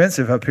pretty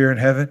expensive up here in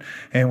heaven.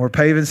 And we're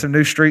paving some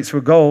new streets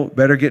with gold.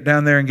 Better get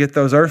down there and get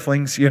those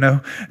earthlings,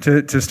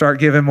 to start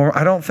giving more.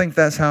 I don't think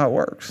that's how it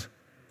works.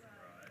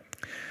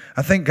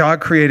 I think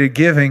God created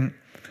giving.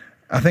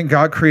 I think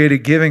God created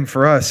giving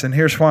for us. And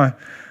here's why.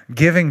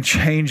 Giving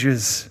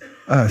changes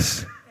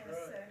us.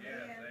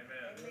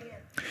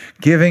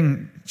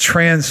 Giving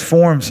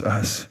transforms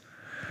us.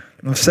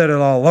 I've said it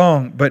all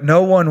along, but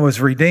no one was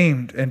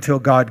redeemed until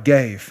God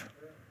gave.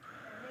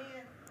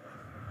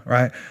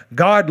 right?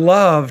 God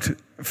loved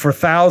for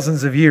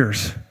thousands of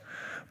years,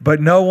 but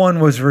no one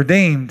was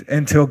redeemed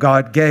until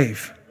God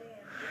gave.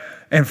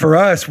 And for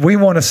us, we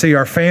want to see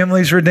our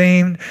families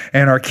redeemed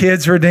and our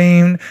kids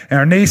redeemed and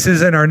our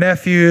nieces and our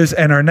nephews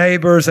and our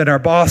neighbors and our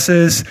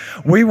bosses.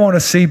 We want to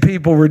see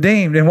people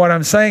redeemed. And what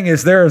I'm saying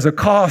is there is a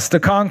cost to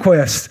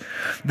conquest.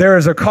 There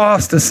is a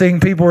cost to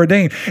seeing people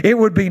redeemed. It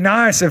would be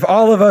nice if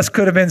all of us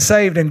could have been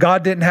saved and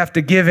God didn't have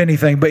to give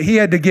anything, but he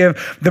had to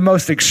give the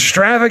most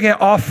extravagant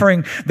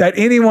offering that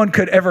anyone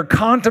could ever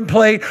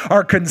contemplate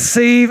or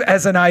conceive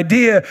as an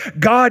idea.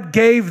 God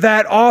gave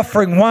that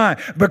offering. Why?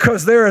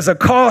 Because there is a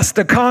cost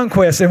to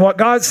conquest. And what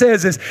God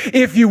says is,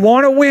 if you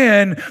want to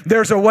win,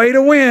 there's a way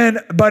to win,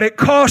 but it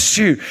costs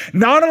you.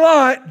 Not a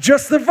lot,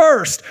 just the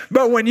first.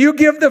 But when you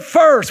give the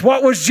first,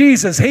 what was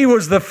Jesus? He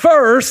was the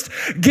first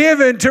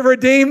given to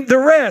redeem the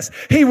rest.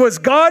 He was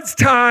God's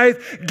tithe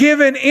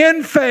given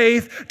in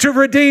faith to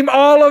redeem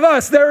all of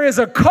us. There is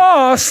a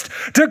cost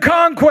to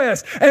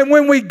conquest. And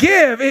when we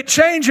give, it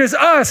changes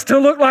us to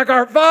look like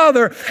our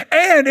Father,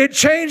 and it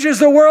changes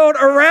the world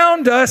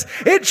around us.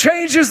 It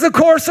changes the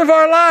course of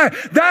our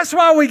life. That's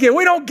why we give.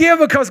 We don't give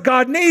because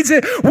God needs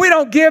it. We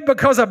don't give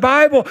because the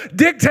Bible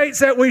dictates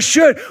that we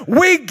should.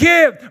 We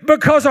give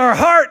because our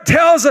heart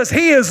tells us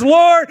He is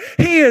Lord,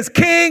 He is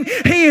King,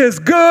 He is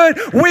good.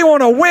 We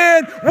want to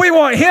win. We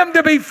want Him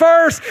to be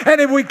first.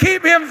 And if we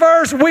keep Him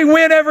first, we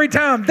win every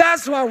time.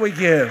 That's why we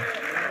give.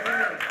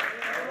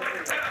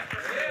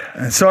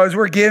 And so as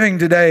we're giving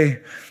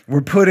today,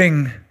 we're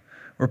putting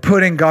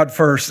God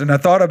first. And I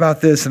thought about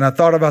this, and I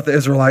thought about the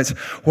Israelites.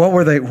 What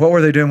were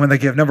they doing when they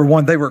give? Number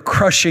one, they were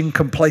crushing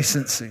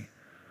complacency.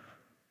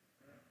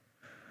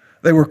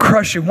 They were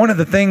crushing. One of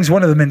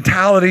the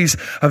mentalities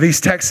of these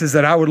texts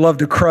that I would love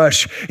to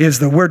crush is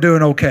that we're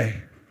doing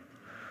okay.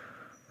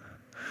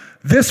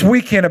 This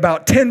weekend,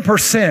 about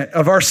 10%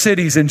 of our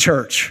city's in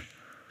church.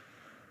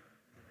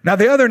 Now,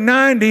 the other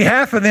 90,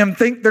 half of them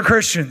think they're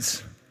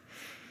Christians.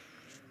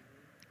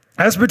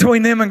 That's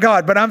between them and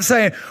God. But I'm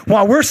saying,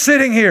 while we're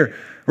sitting here,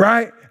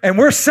 right, and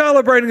we're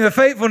celebrating the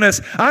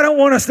faithfulness, I don't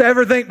want us to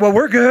ever think, well,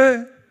 we're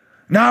good.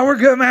 No, we're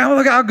good, man.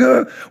 Look how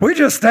good. We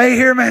just stay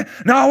here, man.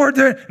 No, we're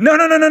doing,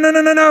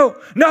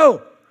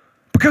 no.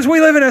 Because we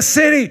live in a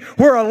city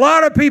where a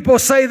lot of people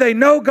say they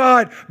know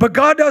God, but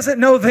God doesn't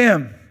know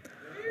them.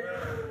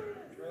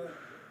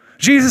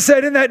 Jesus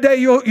said, in that day,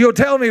 you'll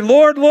tell me,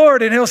 Lord,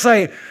 Lord. And He'll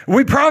say,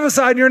 we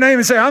prophesied in your name,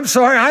 and say, I'm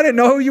sorry, I didn't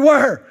know who you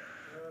were.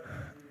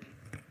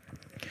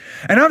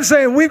 And I'm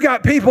saying we've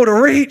got people to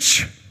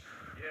reach.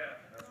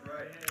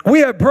 We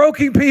have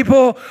broken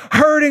people,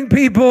 hurting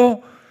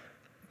people,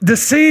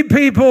 deceived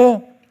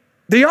people.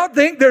 Do y'all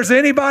think there's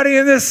anybody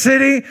in this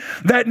city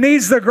that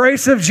needs the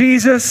grace of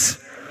Jesus?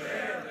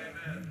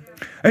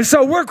 And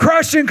so we're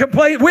crushing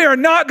complaint. We are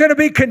not going to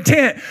be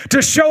content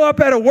to show up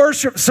at a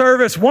worship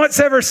service once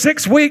every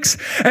 6 weeks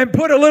and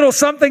put a little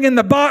something in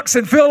the box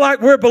and feel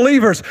like we're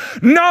believers.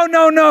 No.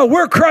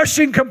 We're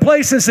crushing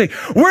complacency.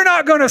 We're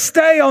not going to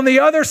stay on the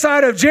other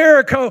side of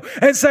Jericho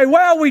and say,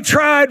 well, we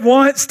tried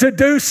once to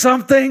do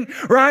something,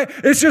 right?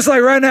 It's just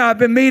like right now I've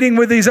been meeting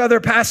with these other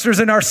pastors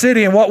in our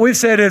city, and what we've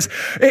said is,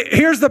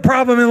 here's the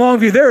problem in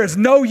Longview. There is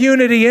no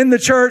unity in the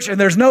church, and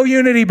there's no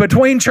unity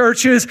between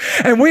churches,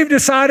 and we've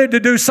decided to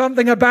do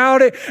something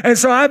about it. And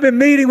so I've been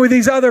meeting with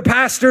these other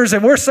pastors,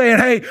 and we're saying,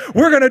 hey,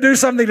 we're going to do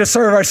something to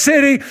serve our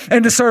city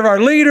and to serve our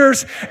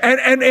leaders.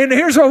 And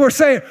here's what we're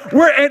saying.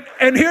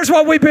 And here's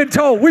what we've been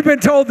told. We've been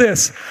told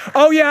this.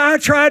 Oh yeah, I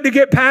tried to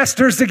get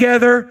pastors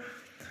together,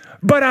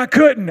 but I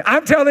couldn't.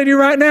 I'm telling you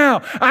right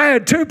now, I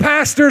had 2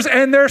 pastors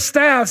and their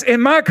staffs in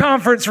my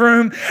conference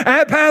room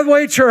at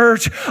Pathway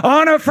Church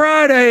on a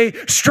Friday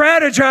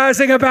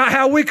strategizing about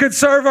how we could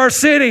serve our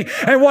city.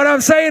 And what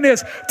I'm saying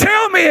is,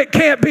 tell me it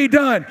can't be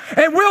done,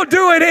 and we'll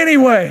do it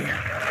anyway.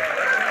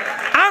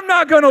 I'm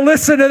not going to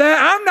listen to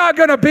that. I'm not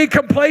going to be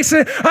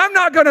complacent. I'm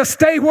not going to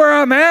stay where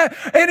I'm at.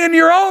 And in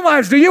your own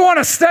lives, do you want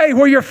to stay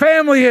where your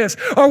family is,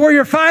 or where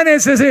your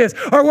finances is,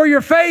 or where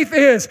your faith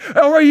is,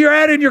 or where you're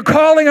at in your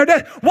calling or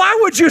death? Why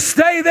would you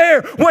stay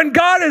there when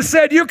God has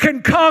said you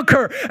can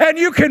conquer and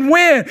you can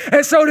win?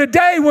 And so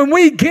today, when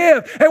we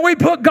give and we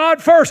put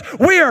God first,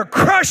 we are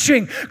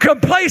crushing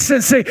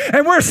complacency,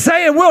 and we're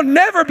saying we'll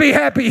never be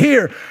happy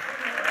here.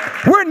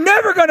 We're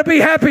never going to be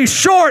happy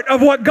short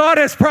of what God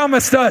has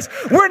promised us.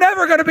 We're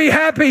never going to be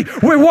happy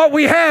with what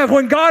we have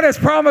when God has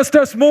promised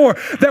us more.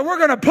 That we're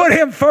going to put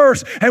Him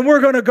first and we're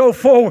going to go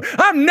forward.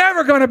 I'm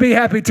never going to be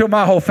happy till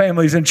my whole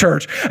family's in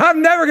church.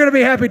 I'm never going to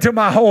be happy till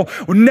my whole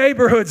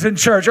neighborhood's in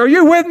church. Are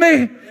you with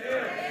me?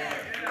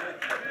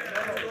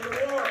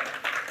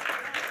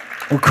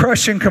 We're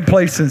crushing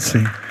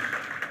complacency.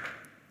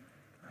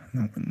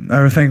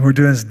 Another thing we're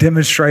doing is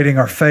demonstrating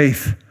our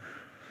faith.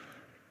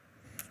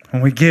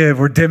 When we give,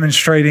 we're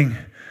demonstrating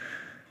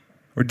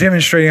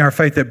our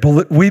faith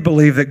that we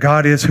believe that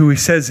God is who He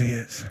says He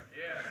is.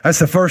 That's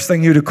the first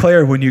thing you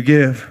declare when you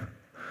give,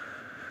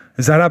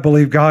 is that I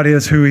believe God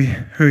is who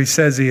He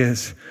says He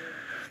is,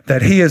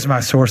 that He is my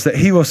source, that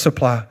He will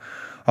supply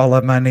all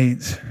of my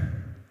needs.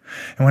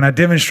 And when I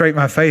demonstrate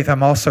my faith,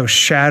 I'm also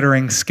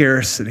shattering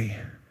scarcity.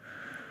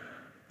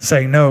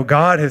 saying, no,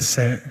 God has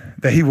said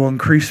that he will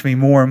increase me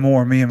more and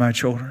more, me and my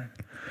children.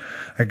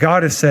 And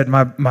God has said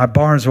my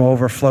barns will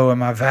overflow and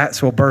my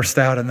vats will burst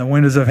out and the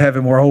windows of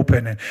heaven will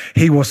open and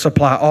he will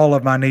supply all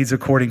of my needs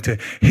according to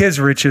his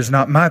riches,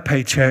 not my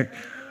paycheck.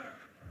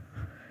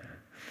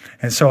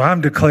 And so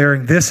I'm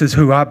declaring this is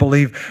who I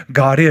believe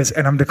God is.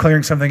 And I'm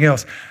declaring something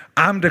else.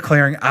 I'm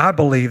declaring, I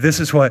believe, this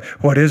is what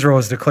Israel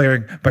is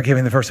declaring by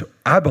giving the verse.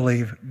 I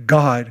believe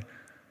God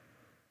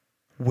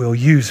will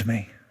use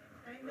me.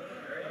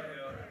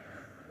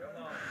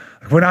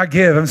 When I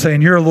give, I'm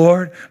saying you're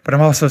Lord, but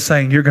I'm also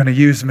saying you're going to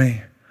use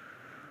me.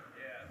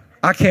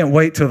 I can't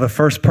wait till the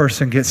first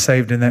person gets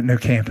saved in that new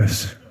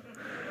campus,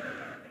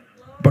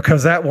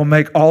 because that will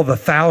make all the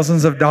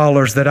thousands of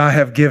dollars that I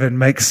have given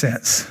make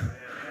sense.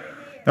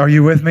 Are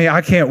you with me?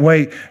 I can't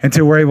wait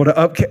until we're able to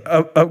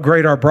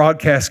upgrade our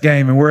broadcast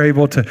game and we're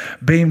able to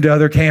beam to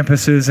other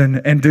campuses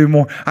and do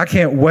more. I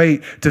can't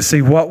wait to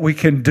see what we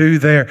can do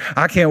there.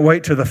 I can't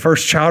wait till the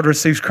first child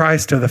receives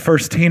Christ, till the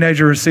first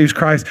teenager receives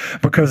Christ,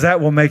 because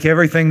that will make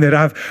everything that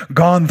I've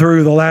gone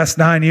through the last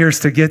 9 years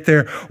to get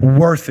there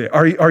worth it.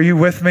 Are you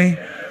with me?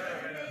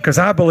 Because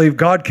I believe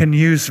God can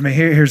use me.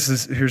 Here's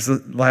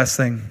the last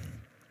thing.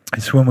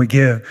 It's when we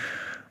give.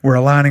 We're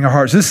aligning our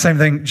hearts. This is the same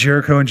thing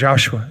Jericho and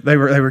Joshua. They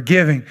were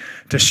giving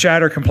to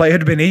shatter complaint.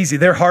 It had been easy.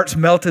 Their hearts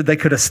melted. They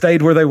could have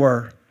stayed where they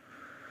were.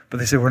 But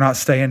they said, we're not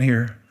staying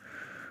here.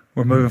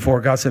 We're moving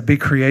forward. God said, be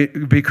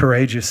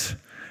courageous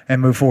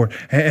and move forward.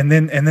 And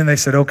then they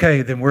said,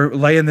 okay, then we're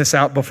laying this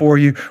out before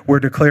you. We're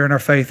declaring our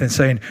faith and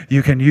saying,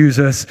 you can use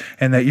us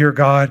and that you're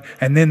God.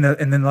 And then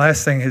the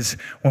last thing is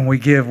when we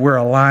give, we're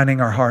aligning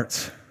our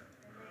hearts.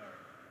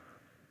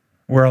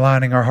 We're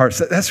aligning our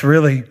hearts. That's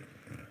really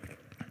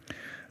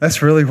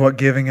what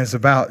giving is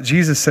about.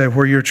 Jesus said,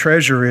 where your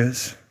treasure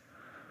is,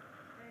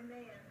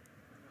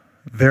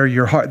 there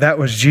your heart. That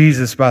was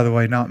Jesus, by the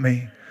way, not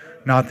me,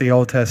 not the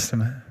Old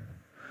Testament.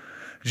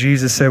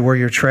 Jesus said, where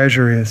your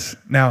treasure is.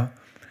 Now,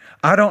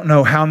 I don't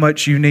know how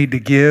much you need to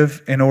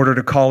give in order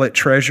to call it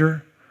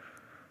treasure.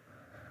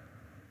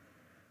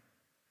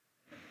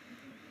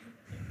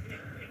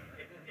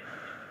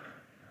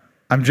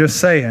 I'm just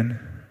saying,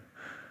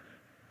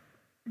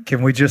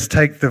 can we just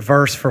take the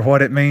verse for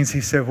what it means?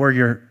 He said, where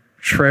your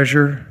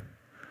treasure,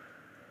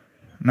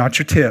 not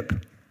your tip.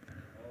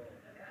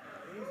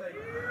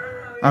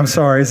 I'm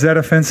sorry, is that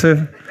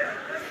offensive?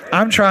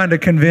 I'm trying to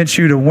convince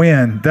you to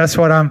win. That's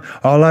what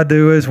all I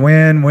do is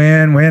win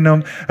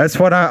them. That's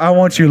what I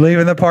want you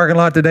leaving the parking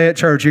lot today at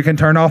church. You can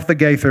turn off the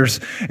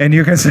Gaithers and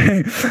you can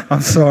sing,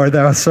 I'm sorry,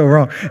 that was so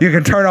wrong. You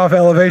can turn off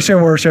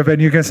elevation worship and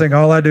you can sing,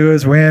 all I do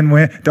is win.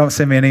 Don't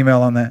send me an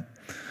email on that.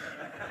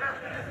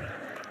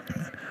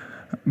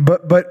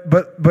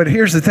 But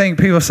here's the thing.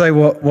 People say,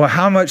 well,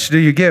 how much do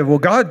you give? Well,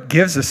 God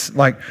gives us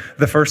like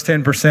the first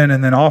 10%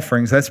 and then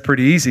offerings. That's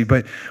pretty easy.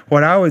 But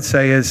what I would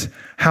say is,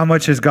 how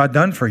much has God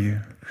done for you?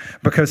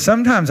 Because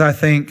sometimes I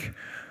think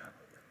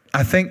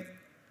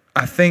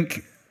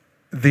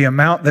the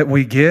amount that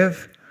we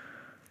give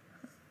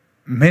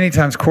many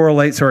times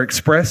correlates or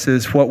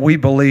expresses what we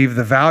believe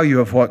the value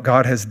of what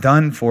God has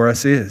done for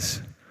us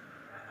is.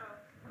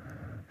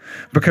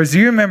 Because do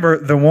you remember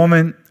the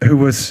woman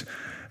who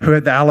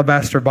had the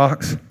alabaster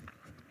box,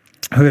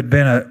 who had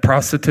been a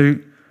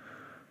prostitute?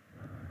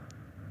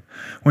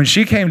 When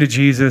she came to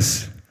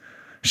Jesus,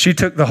 she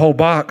took the whole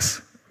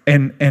box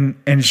and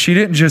she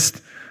didn't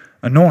just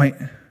anoint.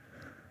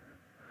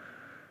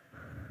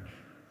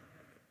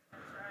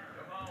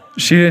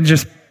 She didn't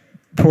just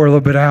pour a little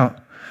bit out.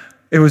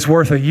 It was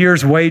worth a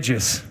year's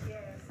wages.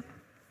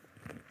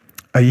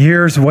 A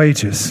year's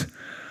wages.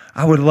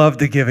 I would love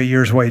to give a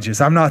year's wages.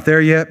 I'm not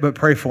there yet, but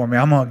pray for me.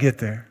 I'm going to get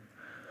there.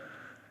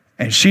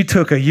 And she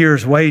took a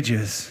year's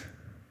wages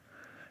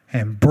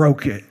and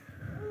broke it.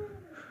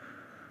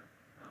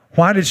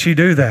 Why did she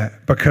do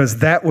that? Because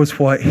that was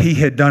what he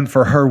had done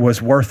for her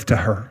was worth to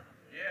her.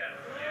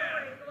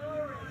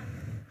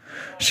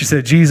 She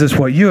said, Jesus,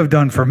 what you have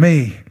done for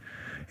me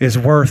is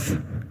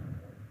worth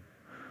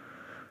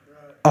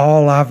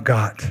all I've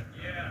got.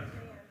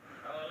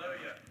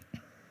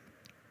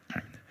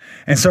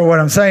 And so what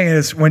I'm saying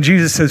is, when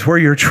Jesus says where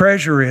your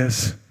treasure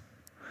is,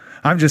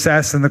 I'm just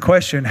asking the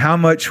question, how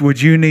much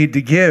would you need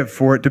to give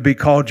for it to be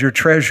called your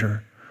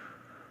treasure?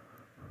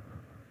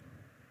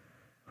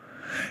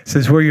 It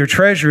says where your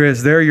treasure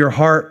is, there your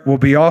heart will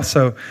be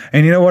also.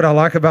 And you know what I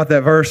like about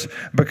that verse?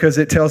 Because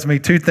it tells me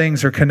two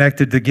things are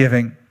connected to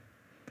giving.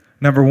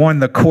 Number one,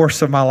 the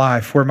course of my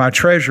life. Where my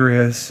treasure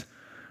is,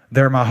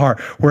 there my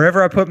heart.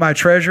 Wherever I put my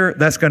treasure,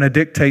 that's going to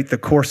dictate the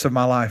course of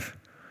my life.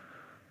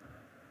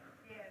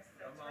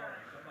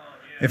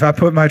 If I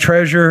put my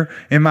treasure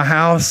in my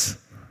house,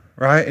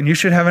 right? And you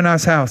should have a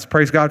nice house.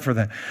 Praise God for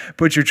that.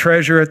 Put your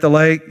treasure at the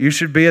lake. You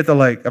should be at the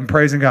lake. I'm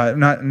praising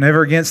God. I'm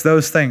never against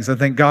those things. I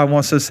think God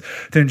wants us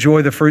to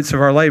enjoy the fruits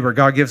of our labor.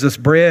 God gives us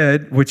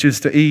bread, which is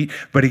to eat,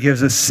 but he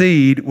gives us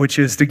seed, which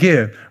is to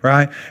give,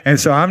 right? And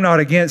so I'm not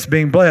against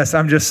being blessed.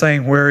 I'm just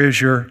saying, where is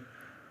your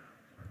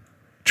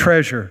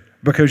treasure?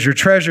 Because your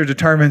treasure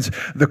determines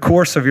the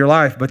course of your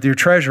life, but your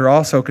treasure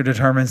also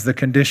determines the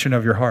condition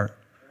of your heart.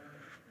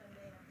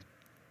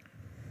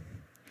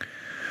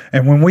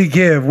 And when we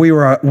give, we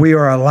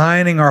are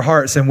aligning our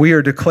hearts, and we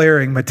are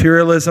declaring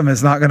materialism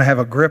is not going to have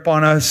a grip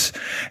on us,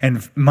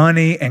 and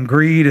money and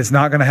greed is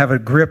not going to have a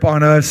grip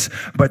on us,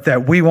 but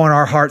that we want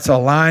our hearts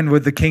aligned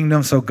with the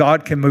kingdom so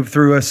God can move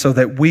through us so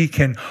that we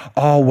can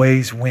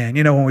always win.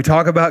 You know, when we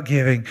talk about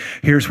giving,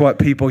 here's what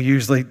people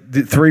usually,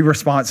 the three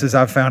responses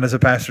I've found as a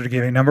pastor to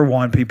giving. Number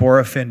one, people are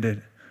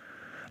offended.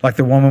 Like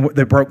the woman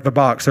that broke the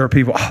box. There are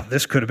people,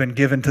 this could have been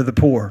given to the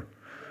poor.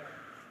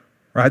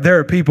 Right? There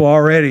are people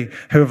already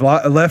who have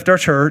left our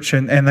church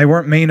and they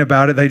weren't mean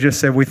about it. They just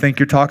said, we think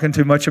you're talking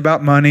too much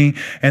about money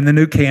and the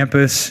new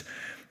campus.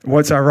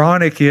 What's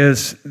ironic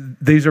is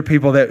these are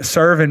people that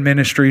serve in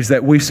ministries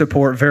that we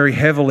support very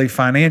heavily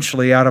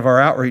financially out of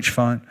our outreach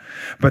fund.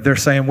 But they're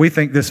saying, we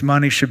think this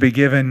money should be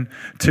given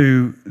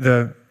to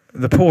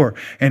the poor.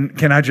 And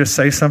can I just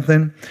say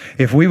something?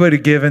 If we would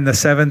have given the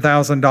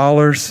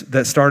 $7,000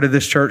 that started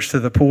this church to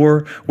the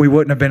poor, we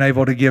wouldn't have been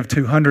able to give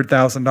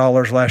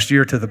 $200,000 last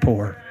year to the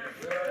poor.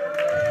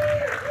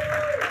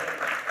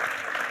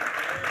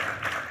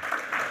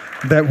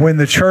 That when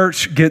the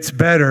church gets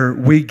better,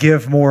 we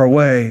give more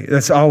away.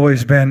 That's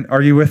always been,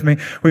 are you with me?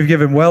 We've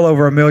given well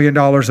over $1 million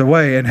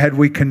away. And had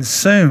we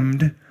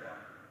consumed,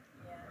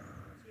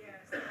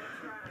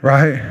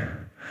 right?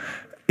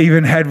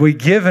 Even had we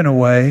given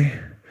away,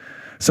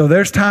 so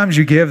there's times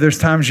you give, there's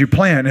times you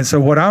plant. And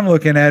so what I'm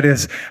looking at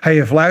is, hey,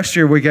 if last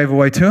year we gave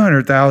away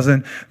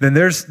 $200,000, then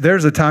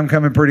there's a time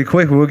coming pretty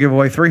quick where we'll give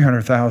away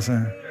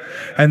 $300,000.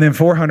 And then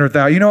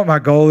 $400,000. You know what my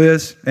goal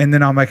is? And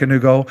then I'll make a new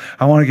goal.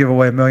 I want to give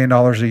away $1 million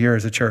a year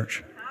as a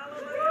church.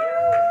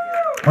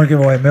 I want to give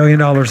away $1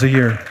 million a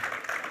year.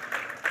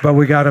 But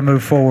we got to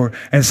move forward.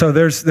 And so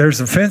there's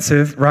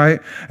offensive, right?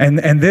 And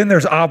then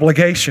there's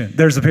obligation.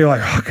 There's the people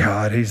like, oh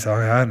God,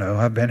 I know,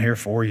 I've been here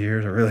 4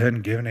 years. I really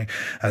hadn't given any.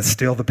 I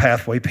steal the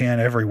Pathway pen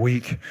every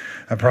week.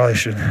 I probably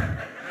should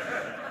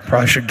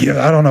give,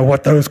 I don't know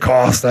what those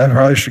cost. I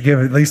probably should give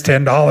at least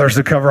 $10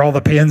 to cover all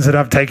the pens that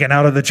I've taken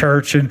out of the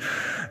church. And,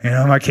 you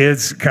know, my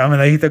kids come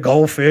and they eat the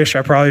goldfish.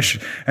 I probably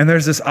should. And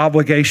there's this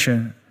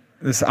obligation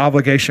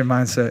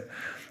mindset.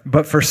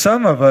 But for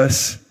some of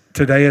us,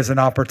 today is an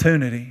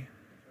opportunity.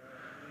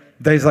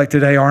 Days like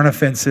today aren't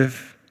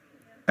offensive,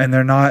 and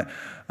they're not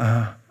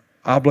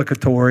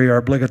obligatory,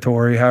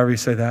 however you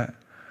say that.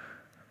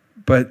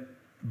 But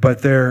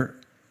they're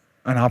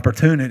an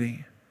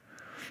opportunity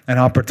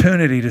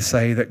to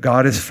say that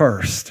God is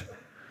first,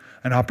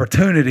 an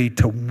opportunity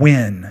to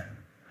win,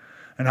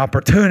 an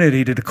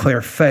opportunity to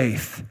declare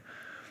faith,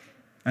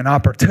 an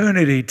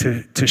opportunity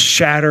to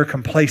shatter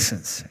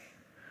complacency,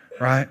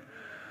 right?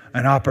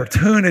 An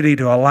opportunity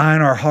to align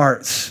our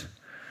hearts,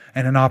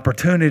 and an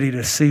opportunity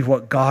to see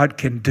what God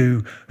can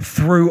do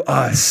through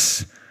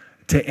us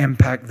to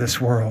impact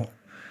this world.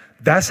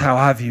 That's how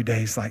I view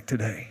days like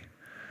today.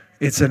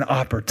 It's an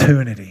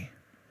opportunity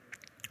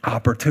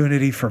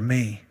for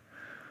me.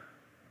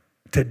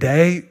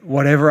 Today,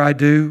 whatever I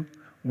do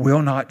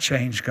will not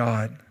change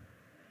God,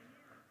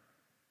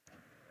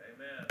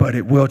 but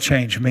it will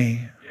change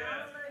me,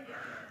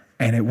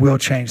 and it will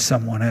change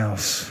someone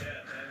else.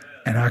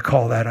 And I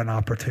call that an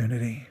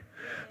opportunity.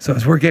 So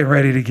as we're getting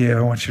ready to give,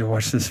 I want you to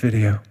watch this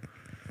video.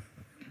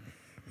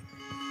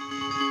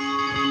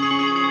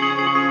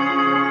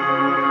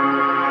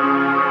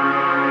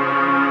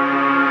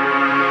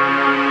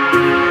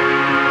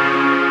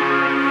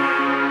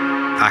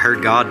 I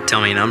heard God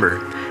tell me a number,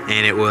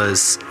 and it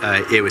was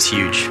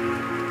huge,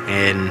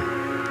 and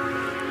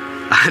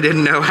I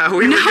didn't know how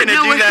we were going to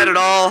do that at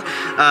all.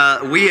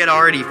 We had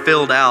already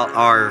filled out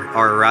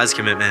our Rise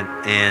commitment,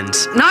 and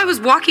no, I was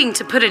walking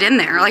to put it in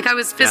there. Like I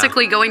was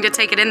physically going to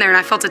take it in there, and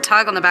I felt a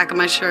tug on the back of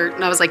my shirt,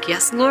 and I was like,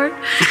 "Yes, Lord."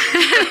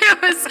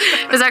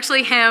 it was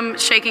actually Him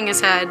shaking His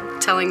head,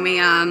 telling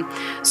me,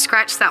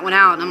 "Scratch that one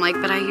out." And I'm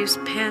like, "But I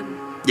used pen."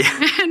 Yeah.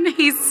 And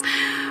He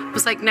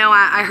was like, "No,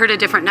 I heard a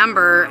different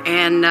number,"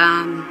 and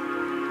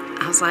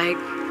I was like,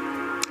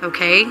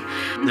 "Okay."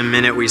 The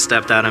minute we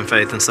stepped out in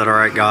faith and said, "All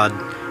right, God."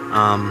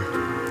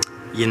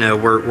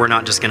 We're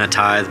not just gonna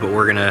tithe, but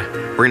we're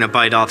gonna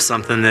bite off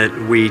something that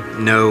we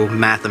know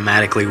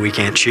mathematically we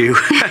can't chew.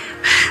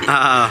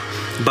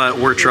 But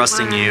we're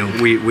trusting you.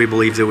 We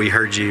believe that we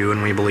heard you,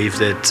 and we believe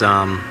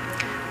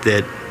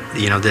that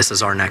this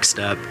is our next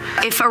step.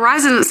 If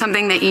Arise isn't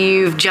something that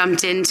you've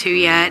jumped into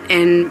yet,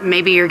 and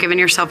maybe you're giving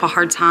yourself a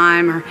hard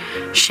time, or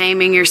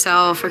shaming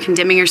yourself, or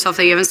condemning yourself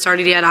that you haven't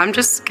started yet, I'm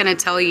just gonna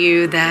tell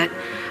you that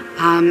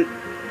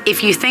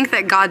if you think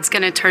that God's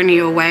gonna turn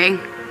you away,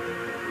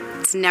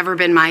 it's never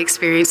been my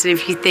experience. And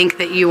if you think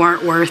that you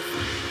aren't worth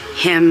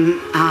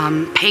Him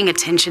paying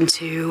attention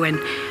to, and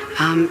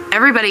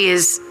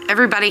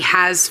everybody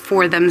has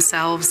for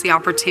themselves the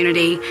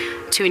opportunity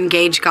to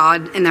engage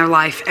God in their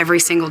life every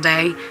single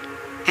day.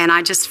 And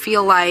I just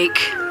feel like,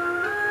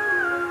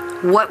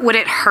 what would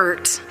it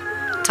hurt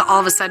to all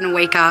of a sudden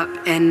wake up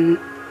and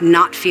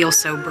not feel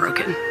so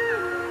broken?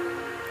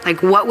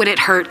 Like, what would it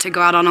hurt to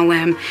go out on a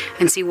limb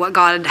and see what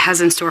God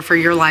has in store for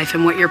your life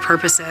and what your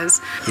purpose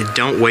is? You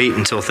don't wait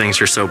until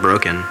things are so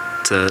broken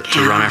to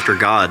run after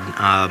God.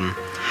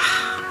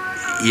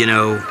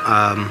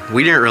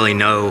 we didn't really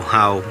know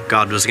how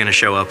God was going to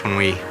show up when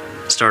we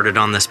started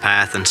on this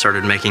path and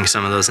started making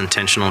some of those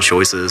intentional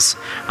choices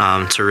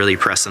to really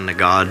press into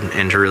God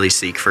and to really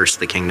seek first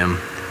the kingdom.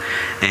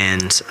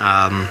 And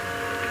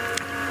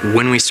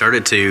when we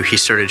started to, he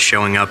started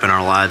showing up in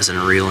our lives in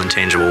real and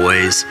tangible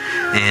ways.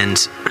 And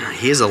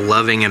he is a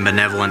loving and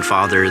benevolent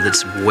Father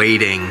that's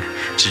waiting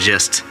to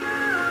just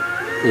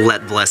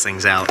let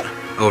blessings out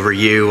over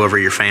you, over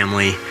your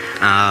family.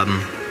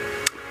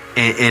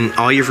 And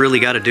all you've really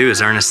got to do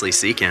is earnestly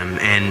seek him,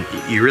 and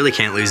you really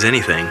can't lose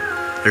anything.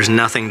 There's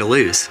nothing to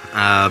lose.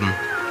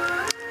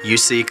 You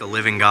seek a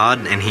living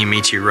God, and he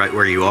meets you right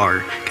where you are,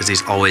 because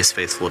he's always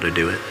faithful to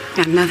do it.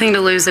 Yeah, nothing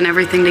to lose and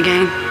everything to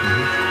gain.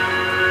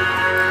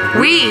 Mm-hmm.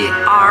 We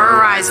are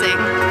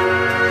rising.